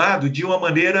estruturado de uma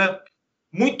maneira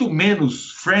muito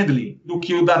menos friendly do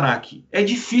que o da ANAC. É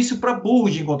difícil para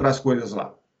burro de encontrar as coisas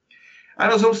lá. Aí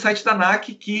nós vamos no site da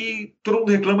ANAC, que todo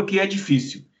mundo reclama que é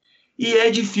difícil. E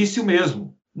é difícil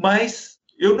mesmo, mas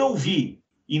eu não vi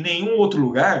em nenhum outro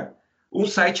lugar um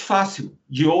site fácil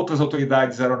de outras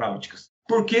autoridades aeronáuticas.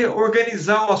 Porque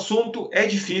organizar o assunto é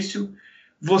difícil,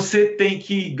 você tem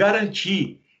que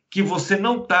garantir que você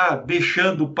não está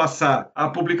deixando passar a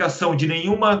publicação de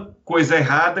nenhuma coisa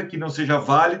errada que não seja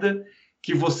válida,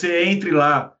 que você entre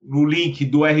lá no link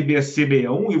do RBSC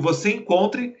 61 e você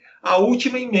encontre a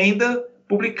última emenda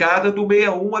publicada do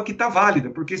 61, a que está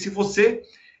válida, porque se você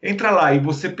entra lá e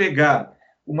você pegar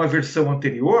uma versão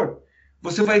anterior,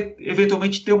 você vai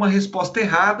eventualmente ter uma resposta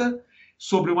errada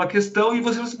sobre uma questão e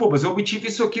você vai dizer, pô, mas eu obtive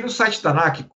isso aqui no site da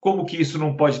ANAC, como que isso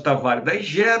não pode estar válido? Aí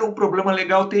gera um problema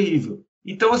legal terrível.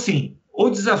 Então, assim,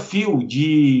 o desafio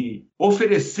de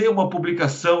oferecer uma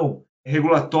publicação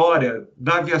regulatória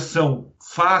da aviação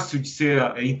fácil de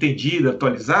ser entendida,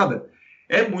 atualizada,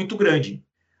 é muito grande.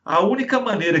 A única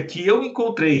maneira que eu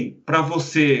encontrei para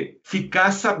você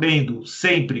ficar sabendo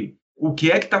sempre o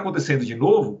que é que está acontecendo de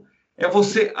novo é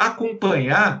você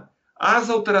acompanhar as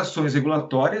alterações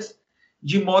regulatórias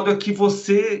de modo a que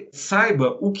você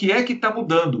saiba o que é que está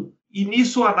mudando. E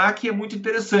nisso a ANAC é muito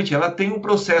interessante. Ela tem um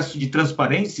processo de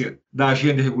transparência da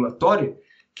agenda regulatória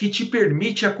que te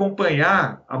permite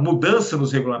acompanhar a mudança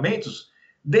nos regulamentos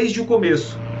desde o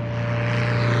começo.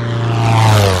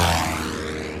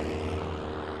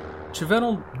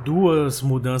 Tiveram 2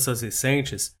 mudanças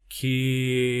recentes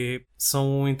que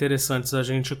são interessantes a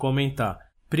gente comentar.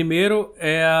 Primeiro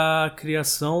é a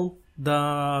criação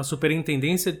da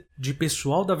Superintendência de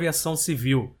Pessoal da Aviação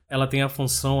Civil. Ela tem a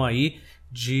função aí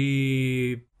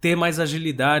de ter mais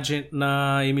agilidade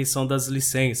na emissão das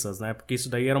licenças, né? Porque isso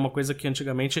daí era uma coisa que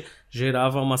antigamente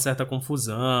gerava uma certa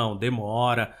confusão,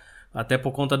 demora, até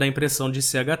por conta da impressão de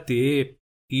CHT,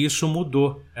 e isso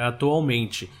mudou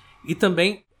atualmente. E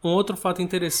também um outro fato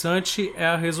interessante é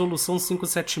a Resolução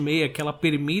 576, que ela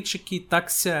permite que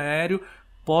táxi aéreo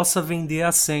possa vender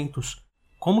assentos.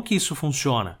 Como que isso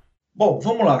funciona? Bom,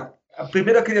 vamos lá. A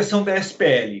primeira criação da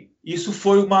SPL. Isso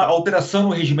foi uma alteração no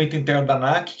regimento interno da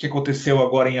ANAC, que aconteceu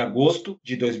agora em agosto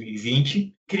de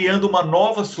 2020, criando uma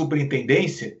nova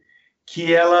superintendência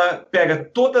que ela pega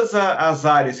todas as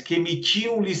áreas que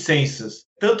emitiam licenças,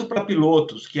 tanto para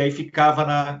pilotos, que aí ficava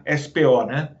na SPO,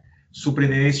 né?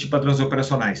 Superintendência de Padrões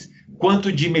Operacionais,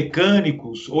 quanto de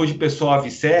mecânicos ou de pessoal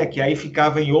AVSEC, aí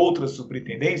ficava em outras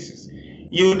superintendências,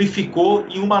 e unificou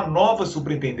em uma nova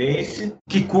superintendência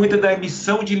que cuida da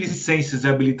emissão de licenças e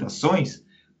habilitações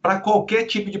para qualquer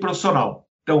tipo de profissional.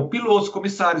 Então, pilotos,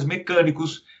 comissários,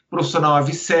 mecânicos, profissional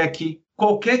AVSEC,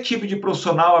 qualquer tipo de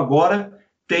profissional agora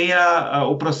tem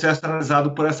o processo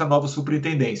analisado por essa nova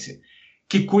superintendência,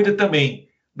 que cuida também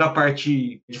da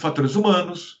parte de fatores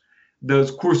humanos,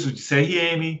 dos cursos de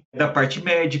CRM, da parte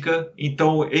médica,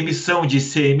 então emissão de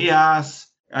CMAs,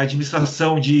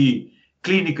 administração de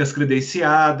clínicas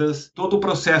credenciadas, todo o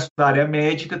processo da área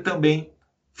médica também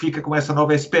fica com essa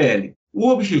nova SPL. O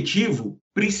objetivo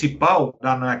principal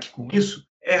da ANAC com isso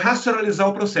é racionalizar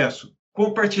o processo,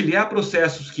 compartilhar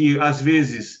processos que, às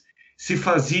vezes, se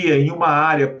fazia em uma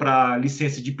área para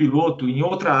licença de piloto, em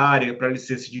outra área para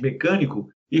licença de mecânico,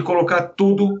 e colocar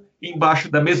tudo embaixo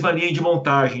da mesma linha de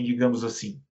montagem, digamos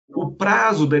assim. O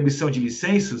prazo da emissão de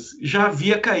licenças já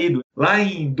havia caído. Lá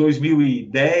em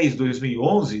 2010,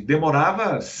 2011,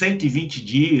 demorava 120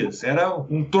 dias, era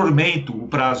um tormento o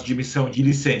prazo de emissão de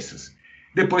licenças.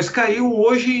 Depois caiu,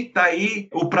 hoje está aí,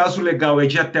 o prazo legal é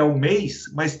de até um mês,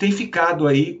 mas tem ficado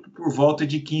aí por volta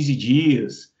de 15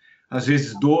 dias, às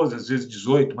vezes 12, às vezes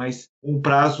 18, mas um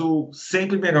prazo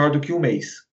sempre menor do que um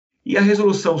mês. E a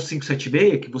resolução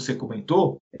 576, que você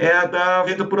comentou, é a da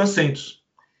venda por assentos.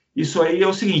 Isso aí é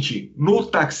o seguinte, no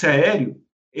táxi aéreo,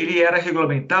 ele era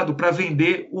regulamentado para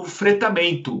vender o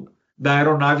fretamento da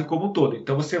aeronave como um todo.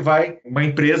 Então você vai, uma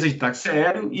empresa de táxi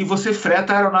aéreo, e você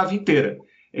freta a aeronave inteira.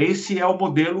 Esse é o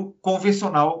modelo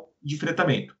convencional de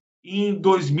fretamento. Em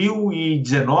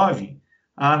 2019,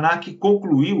 a ANAC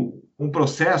concluiu um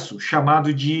processo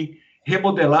chamado de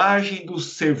remodelagem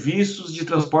dos serviços de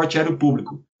transporte aéreo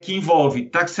público, que envolve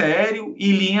táxi aéreo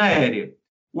e linha aérea.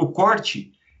 O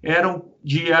corte eram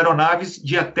de aeronaves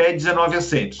de até 19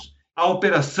 assentos. A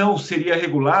operação seria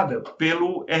regulada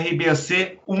pelo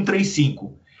RBAC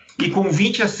 135 e com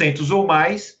 20 assentos ou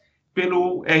mais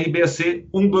pelo RBAC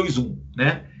 121,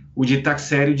 né? O de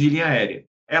táxi aéreo de linha aérea.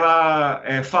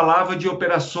 Ela falava de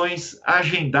operações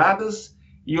agendadas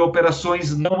e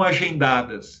operações não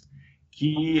agendadas,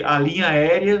 que a linha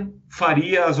aérea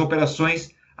faria as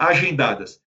operações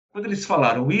agendadas. Quando eles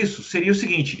falaram isso, seria o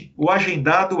seguinte, o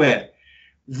agendado é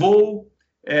voo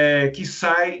que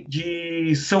sai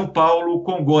de São Paulo,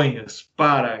 Congonhas,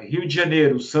 para Rio de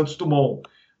Janeiro, Santos Dumont,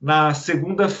 na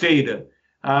segunda-feira,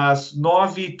 às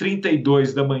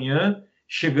 9h32 da manhã,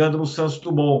 chegando no Santos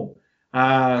Dumont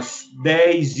às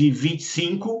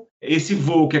 10h25. Esse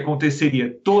voo que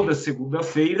aconteceria toda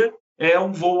segunda-feira é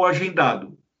um voo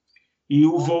agendado. E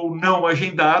o voo não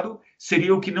agendado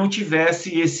seria o que não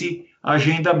tivesse esse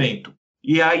agendamento.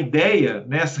 E a ideia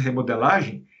nessa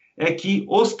remodelagem é que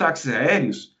os táxis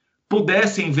aéreos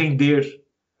pudessem vender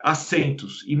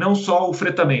assentos e não só o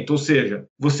fretamento. Ou seja,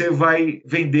 você vai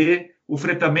vender o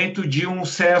fretamento de um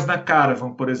Cessna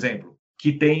Caravan, por exemplo,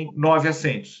 que tem 9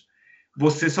 assentos.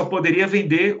 Você só poderia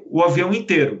vender o avião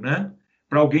inteiro, né?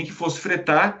 Para alguém que fosse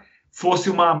fretar, fosse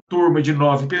uma turma de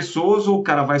 9 pessoas, ou o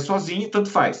cara vai sozinho, tanto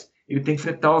faz. Ele tem que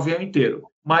fretar o avião inteiro.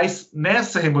 Mas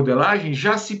nessa remodelagem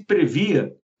já se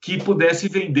previa que pudesse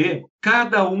vender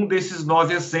cada um desses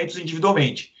 9 assentos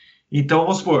individualmente. Então,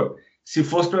 vamos supor, se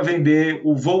fosse para vender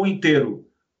o voo inteiro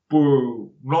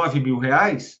por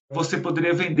R$9.000, você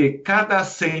poderia vender cada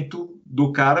assento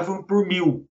do Caravan por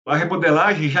R$1.000. A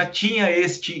remodelagem já tinha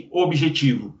este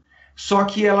objetivo. Só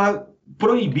que ela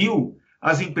proibiu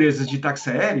as empresas de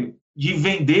táxi aéreo de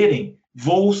venderem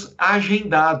voos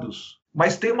agendados.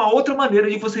 Mas tem uma outra maneira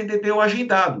de você entender o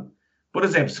agendado. Por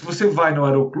exemplo, se você vai no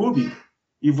aeroclube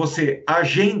e você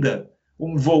agenda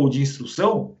um voo de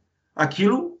instrução,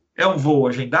 aquilo é um voo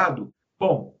agendado?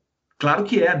 Bom, claro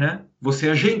que é, né? Você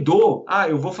agendou,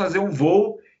 eu vou fazer um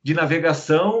voo de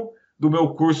navegação do meu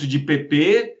curso de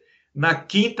PP na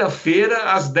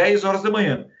quinta-feira às 10 horas da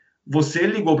manhã. Você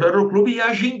ligou para o aeroclube e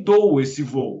agendou esse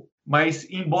voo. Mas,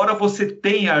 embora você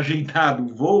tenha agendado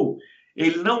o voo,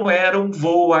 ele não era um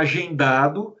voo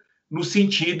agendado no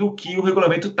sentido que o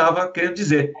regulamento estava querendo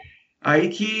dizer. Aí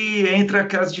que entra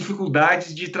aquelas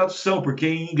dificuldades de tradução, porque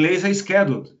em inglês é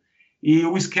scheduled. E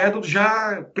o scheduled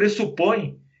já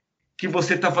pressupõe que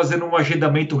você está fazendo um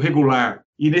agendamento regular.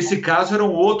 E nesse caso era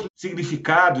um outro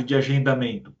significado de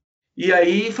agendamento. E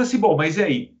aí, falei assim, bom, mas e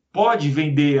aí? Pode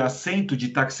vender assento de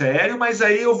táxi aéreo, mas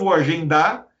aí eu vou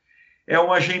agendar. É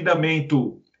um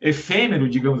agendamento efêmero,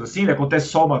 digamos assim, ele acontece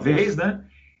só uma vez, né?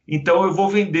 Então eu vou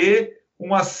vender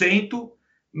um assento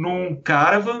num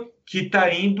Caravan que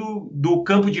está indo do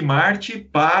Campo de Marte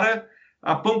para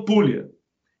a Pampulha.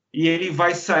 E ele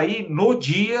vai sair no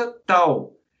dia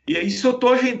tal. E isso eu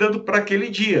estou agendando para aquele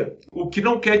dia. O que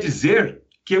não quer dizer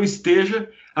que eu esteja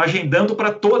agendando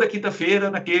para toda quinta-feira,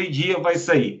 naquele dia vai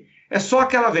sair. É só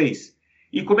aquela vez.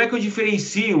 E como é que eu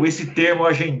diferencio esse termo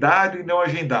agendado e não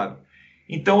agendado?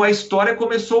 Então, a história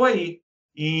começou aí,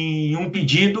 em um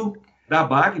pedido da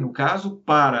BAG, no caso,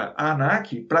 para a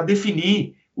ANAC, para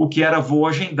definir o que era voo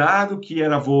agendado, o que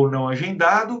era voo não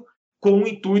agendado, com o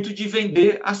intuito de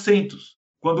vender assentos.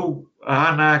 Quando a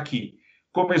ANAC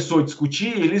começou a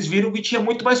discutir, eles viram que tinha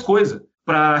muito mais coisa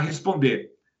para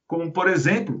responder. Como, por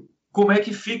exemplo, como é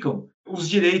que ficam os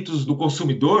direitos do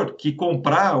consumidor que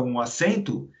comprar um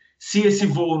assento se esse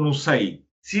voo não sair?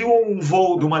 Se um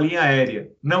voo de uma linha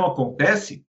aérea não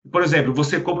acontece, Por exemplo,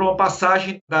 você compra uma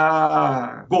passagem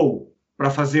da Gol para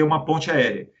fazer uma ponte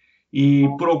aérea e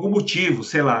por algum motivo,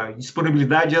 sei lá,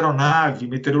 disponibilidade de aeronave,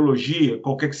 meteorologia,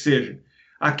 qualquer que seja,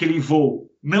 aquele voo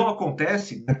não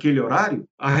acontece naquele horário,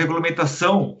 a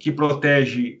regulamentação que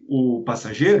protege o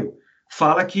passageiro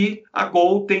fala que a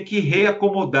Gol tem que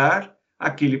reacomodar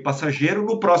aquele passageiro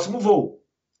no próximo voo.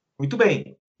 Muito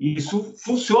bem, isso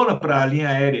funciona para a linha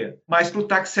aérea, mas para o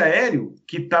táxi aéreo,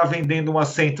 que está vendendo um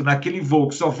assento naquele voo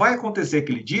que só vai acontecer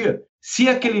aquele dia, se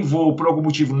aquele voo por algum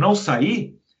motivo não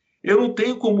sair, eu não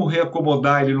tenho como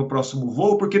reacomodar ele no próximo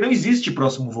voo, porque não existe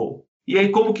próximo voo. E aí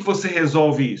como que você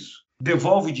resolve isso?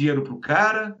 Devolve dinheiro para o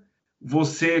cara,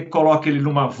 você coloca ele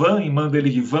numa van e manda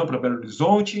ele de van para Belo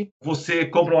Horizonte, você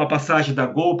compra uma passagem da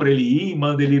Gol para ele ir e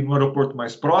manda ele no aeroporto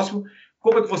mais próximo.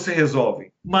 Como é que você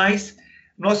resolve? Mas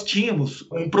nós tínhamos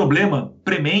um problema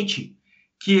premente,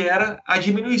 que era a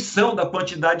diminuição da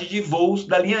quantidade de voos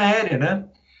da linha aérea, né?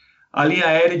 A linha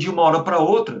aérea, de uma hora para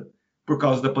outra, por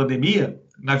causa da pandemia,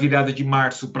 na virada de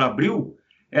março para abril,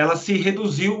 ela se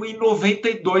reduziu em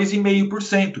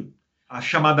 92,5%. A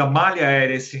chamada malha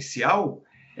aérea essencial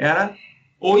era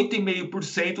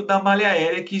 8,5% da malha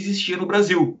aérea que existia no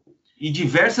Brasil. E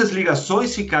diversas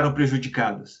ligações ficaram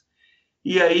prejudicadas.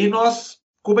 E aí nós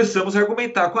começamos a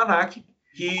argumentar com a ANAC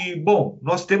que, bom,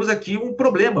 nós temos aqui um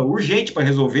problema urgente para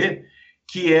resolver,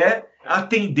 que é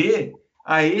atender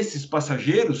a esses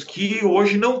passageiros que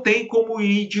hoje não tem como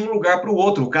ir de um lugar para o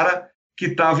outro. O cara que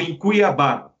estava em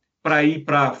Cuiabá para ir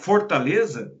para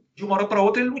Fortaleza, de uma hora para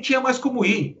outra ele não tinha mais como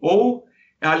ir, ou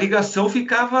a ligação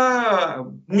ficava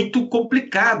muito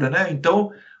complicada, né? Então,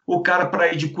 o cara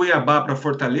para ir de Cuiabá para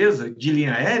Fortaleza, de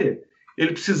linha aérea,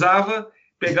 ele precisava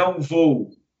pegar um voo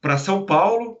para São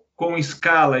Paulo, com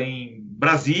escala em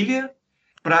Brasília,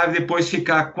 para depois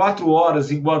ficar 4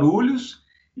 horas em Guarulhos,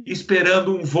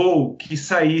 esperando um voo que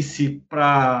saísse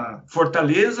para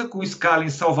Fortaleza, com escala em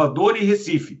Salvador e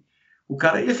Recife. O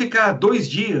cara ia ficar 2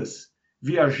 dias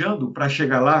viajando para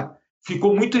chegar lá.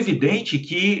 Ficou muito evidente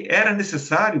que era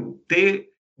necessário ter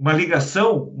uma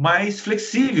ligação mais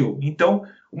flexível. Então,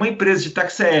 uma empresa de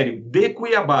táxi aéreo de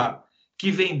Cuiabá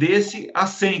que vendesse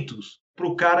assentos para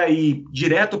o cara ir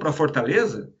direto para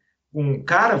Fortaleza, um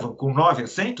Caravan com 9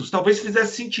 assentos, talvez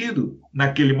fizesse sentido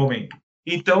naquele momento.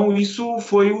 Então, isso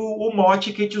foi o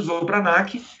mote que a gente usou para a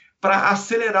ANAC para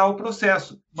acelerar o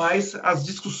processo. Mas as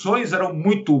discussões eram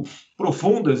muito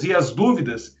profundas e as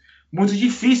dúvidas muito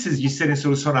difíceis de serem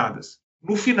solucionadas.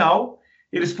 No final,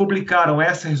 eles publicaram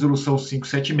essa resolução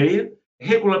 576,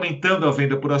 regulamentando a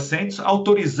venda por assentos,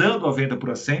 autorizando a venda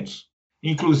por assentos,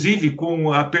 inclusive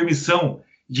com a permissão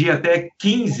de até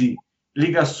 15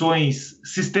 ligações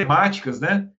sistemáticas,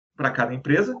 né, para cada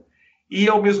empresa, e,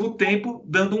 ao mesmo tempo,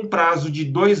 dando um prazo de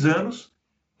 2 anos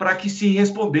para que se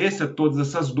respondesse a todas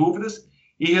essas dúvidas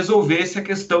e resolvesse a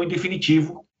questão em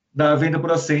definitivo da venda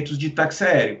por assentos de táxi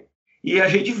aéreo. E a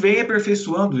gente vem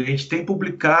aperfeiçoando, a gente tem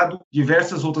publicado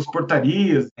diversas outras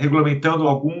portarias, regulamentando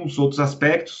alguns outros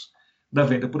aspectos da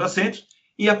venda por assentos,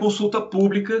 e a consulta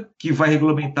pública, que vai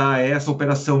regulamentar essa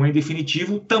operação em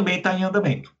definitivo, também está em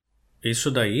andamento.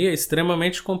 Isso daí é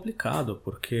extremamente complicado,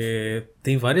 porque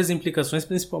tem várias implicações,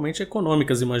 principalmente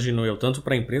econômicas, imagino eu, tanto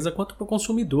para a empresa quanto para o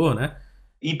consumidor, né?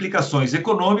 Implicações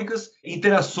econômicas,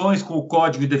 interações com o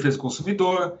Código de Defesa do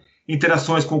Consumidor,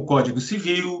 interações com o Código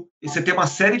Civil, e você tem uma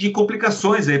série de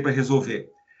complicações aí para resolver.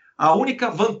 A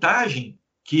única vantagem,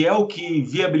 que é o que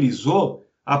viabilizou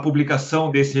a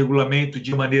publicação desse regulamento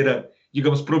de maneira,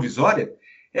 digamos, provisória,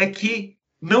 é que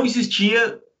não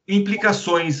existia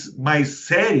implicações mais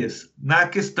sérias na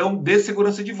questão de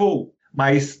segurança de voo,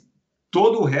 mas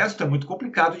todo o resto é muito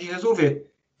complicado de resolver,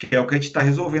 que é o que a gente está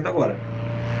resolvendo agora.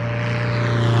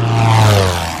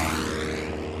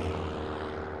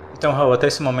 Então, Raul, até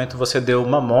esse momento você deu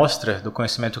uma amostra do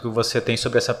conhecimento que você tem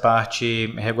sobre essa parte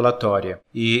regulatória.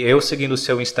 E eu, seguindo o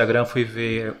seu Instagram, fui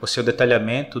ver o seu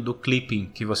detalhamento do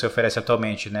clipping que você oferece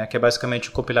atualmente, né? Que é basicamente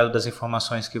o compilado das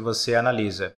informações que você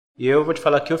analisa. E eu vou te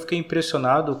falar que eu fiquei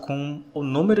impressionado com o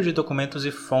número de documentos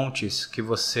e fontes que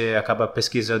você acaba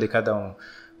pesquisando em cada um.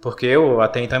 Porque eu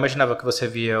até então imaginava que você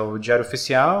via o Diário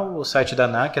Oficial, o site da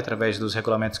ANAC, através dos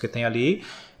regulamentos que tem ali,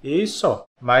 e só.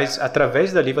 Mas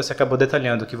através dali você acabou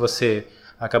detalhando que você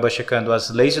acaba checando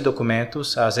as leis e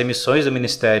documentos, as emissões do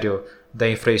Ministério da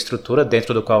Infraestrutura,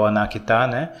 dentro do qual a ANAC está,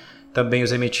 né? Também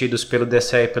os emitidos pelo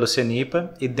DCE e pelo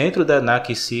CENIPA, e dentro da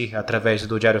ANAC em si, através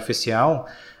do Diário Oficial,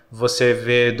 você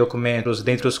vê documentos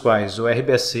dentre os quais o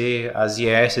RBAC, as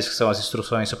IS, que são as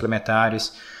instruções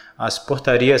suplementares, as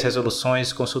portarias,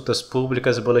 resoluções, consultas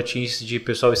públicas, boletins de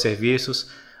pessoal e serviços,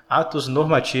 atos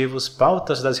normativos,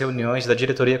 pautas das reuniões da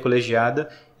diretoria colegiada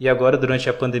e agora, durante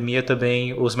a pandemia,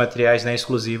 também os materiais, né,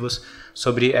 exclusivos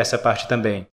sobre essa parte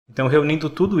também. Então, reunindo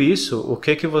tudo isso, o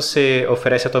que você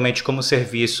oferece atualmente como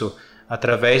serviço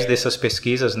através dessas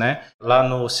pesquisas, né, lá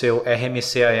no seu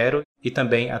RMC Aero e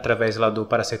também através lá do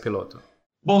Para Ser Piloto?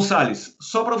 Bom, Salles,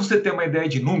 só para você ter uma ideia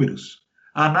de números,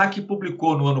 a ANAC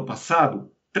publicou no ano passado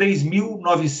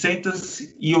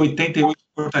 3.988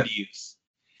 portarias,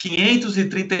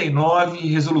 539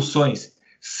 resoluções,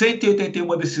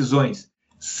 181 decisões,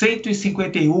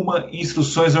 151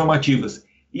 instruções normativas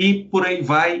e por aí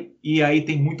vai, e aí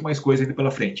tem muito mais coisa ainda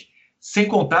pela frente. Sem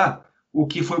contar o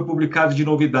que foi publicado de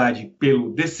novidade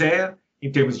pelo DCEA,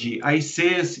 em termos de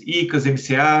AICs, ICAs,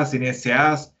 MCAs,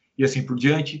 NSAs e assim por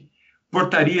diante,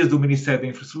 portarias do Ministério da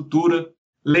Infraestrutura,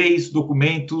 leis,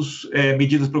 documentos,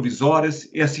 medidas provisórias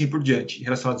e assim por diante,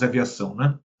 relacionados à aviação,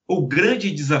 né? O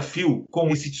grande desafio com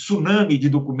esse tsunami de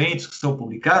documentos que são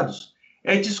publicados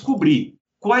é descobrir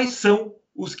quais são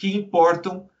os que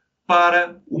importam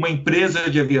para uma empresa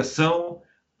de aviação,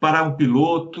 para um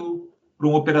piloto, para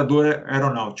um operador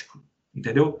aeronáutico,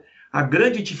 entendeu? A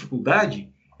grande dificuldade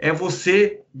é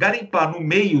você garimpar no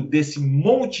meio desse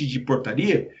monte de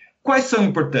portaria quais são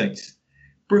importantes.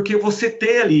 Porque você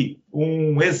ter ali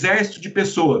um exército de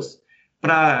pessoas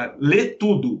para ler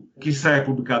tudo que sai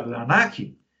publicado na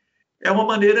ANAC é uma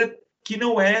maneira que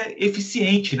não é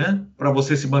eficiente, né, para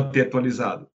você se manter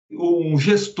atualizado. Um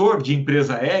gestor de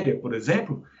empresa aérea, por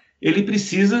exemplo, ele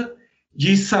precisa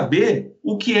de saber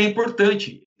o que é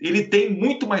importante. Ele tem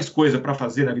muito mais coisa para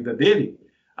fazer na vida dele,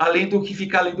 além do que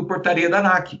ficar lendo portaria da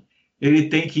ANAC. Ele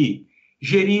tem que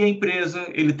gerir a empresa,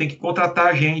 ele tem que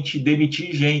contratar gente,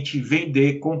 demitir gente,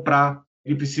 vender, comprar.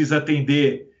 Ele precisa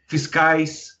atender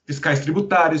fiscais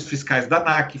tributários, fiscais da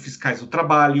ANAC, fiscais do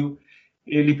trabalho.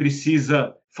 Ele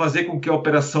precisa fazer com que a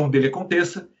operação dele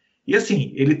aconteça. E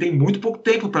assim, ele tem muito pouco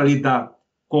tempo para lidar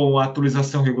com a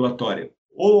atualização regulatória.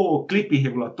 O clipping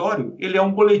regulatório, ele é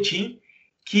um boletim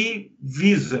que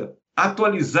visa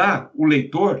atualizar o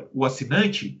leitor, o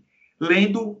assinante,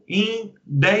 lendo em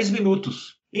 10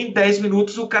 minutos. Em 10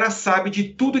 minutos o cara sabe de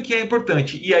tudo que é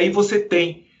importante. E aí você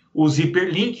tem os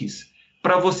hiperlinks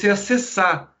para você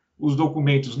acessar os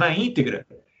documentos na íntegra.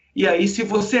 E aí, se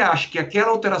você acha que aquela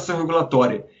alteração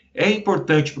regulatória é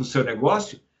importante para o seu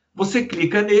negócio, você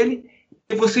clica nele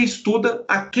e você estuda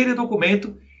aquele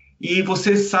documento e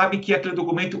você sabe que aquele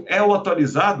documento é o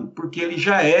atualizado porque ele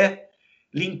já é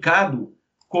linkado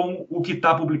com o que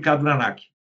está publicado na ANAC.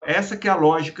 Essa que é a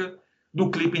lógica do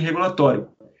clipping regulatório.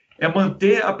 É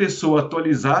manter a pessoa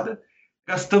atualizada,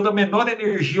 gastando a menor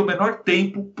energia, o menor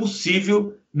tempo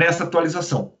possível nessa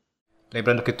atualização.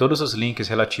 Lembrando que todos os links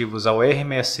relativos ao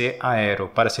RMC Aero,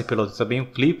 Para Ser Piloto e também o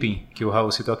clipping que o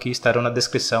Raul citou aqui estarão na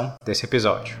descrição desse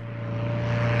episódio.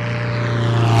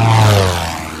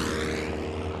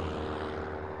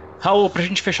 Raul, para a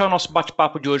gente fechar o nosso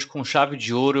bate-papo de hoje com chave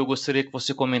de ouro, eu gostaria que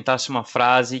você comentasse uma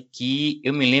frase que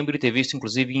eu me lembro de ter visto,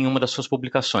 inclusive, em uma das suas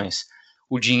publicações.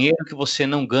 O dinheiro que você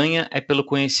não ganha é pelo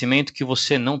conhecimento que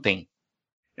você não tem.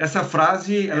 Essa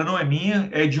frase, ela não é minha,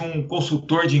 é de um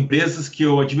consultor de empresas que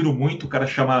eu admiro muito, o cara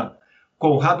chama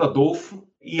Conrado Adolfo,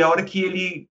 e a hora que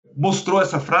ele mostrou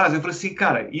essa frase, eu falei assim,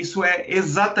 cara, isso é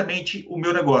exatamente o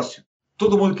meu negócio.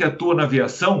 Todo mundo que atua na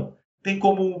aviação tem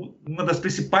como uma das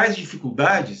principais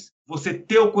dificuldades você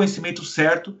ter o conhecimento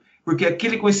certo, porque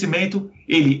aquele conhecimento,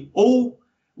 ele ou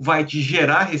vai te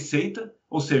gerar receita,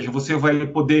 ou seja, você vai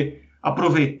poder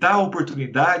aproveitar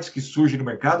oportunidades que surgem no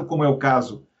mercado, como é o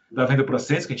caso da venda por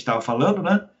assentos, que a gente estava falando,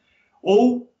 né?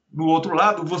 Ou, no outro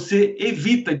lado, você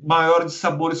evita maiores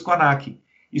dissabores com a ANAC,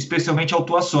 especialmente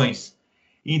autuações.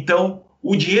 Então,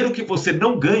 o dinheiro que você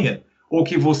não ganha, ou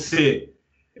que você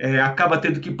acaba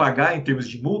tendo que pagar em termos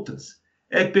de multas,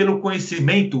 é pelo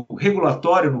conhecimento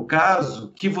regulatório, no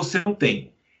caso, que você não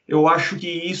tem. Eu acho que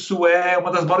isso é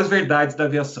uma das maiores verdades da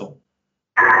aviação.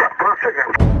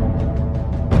 Prosseguindo.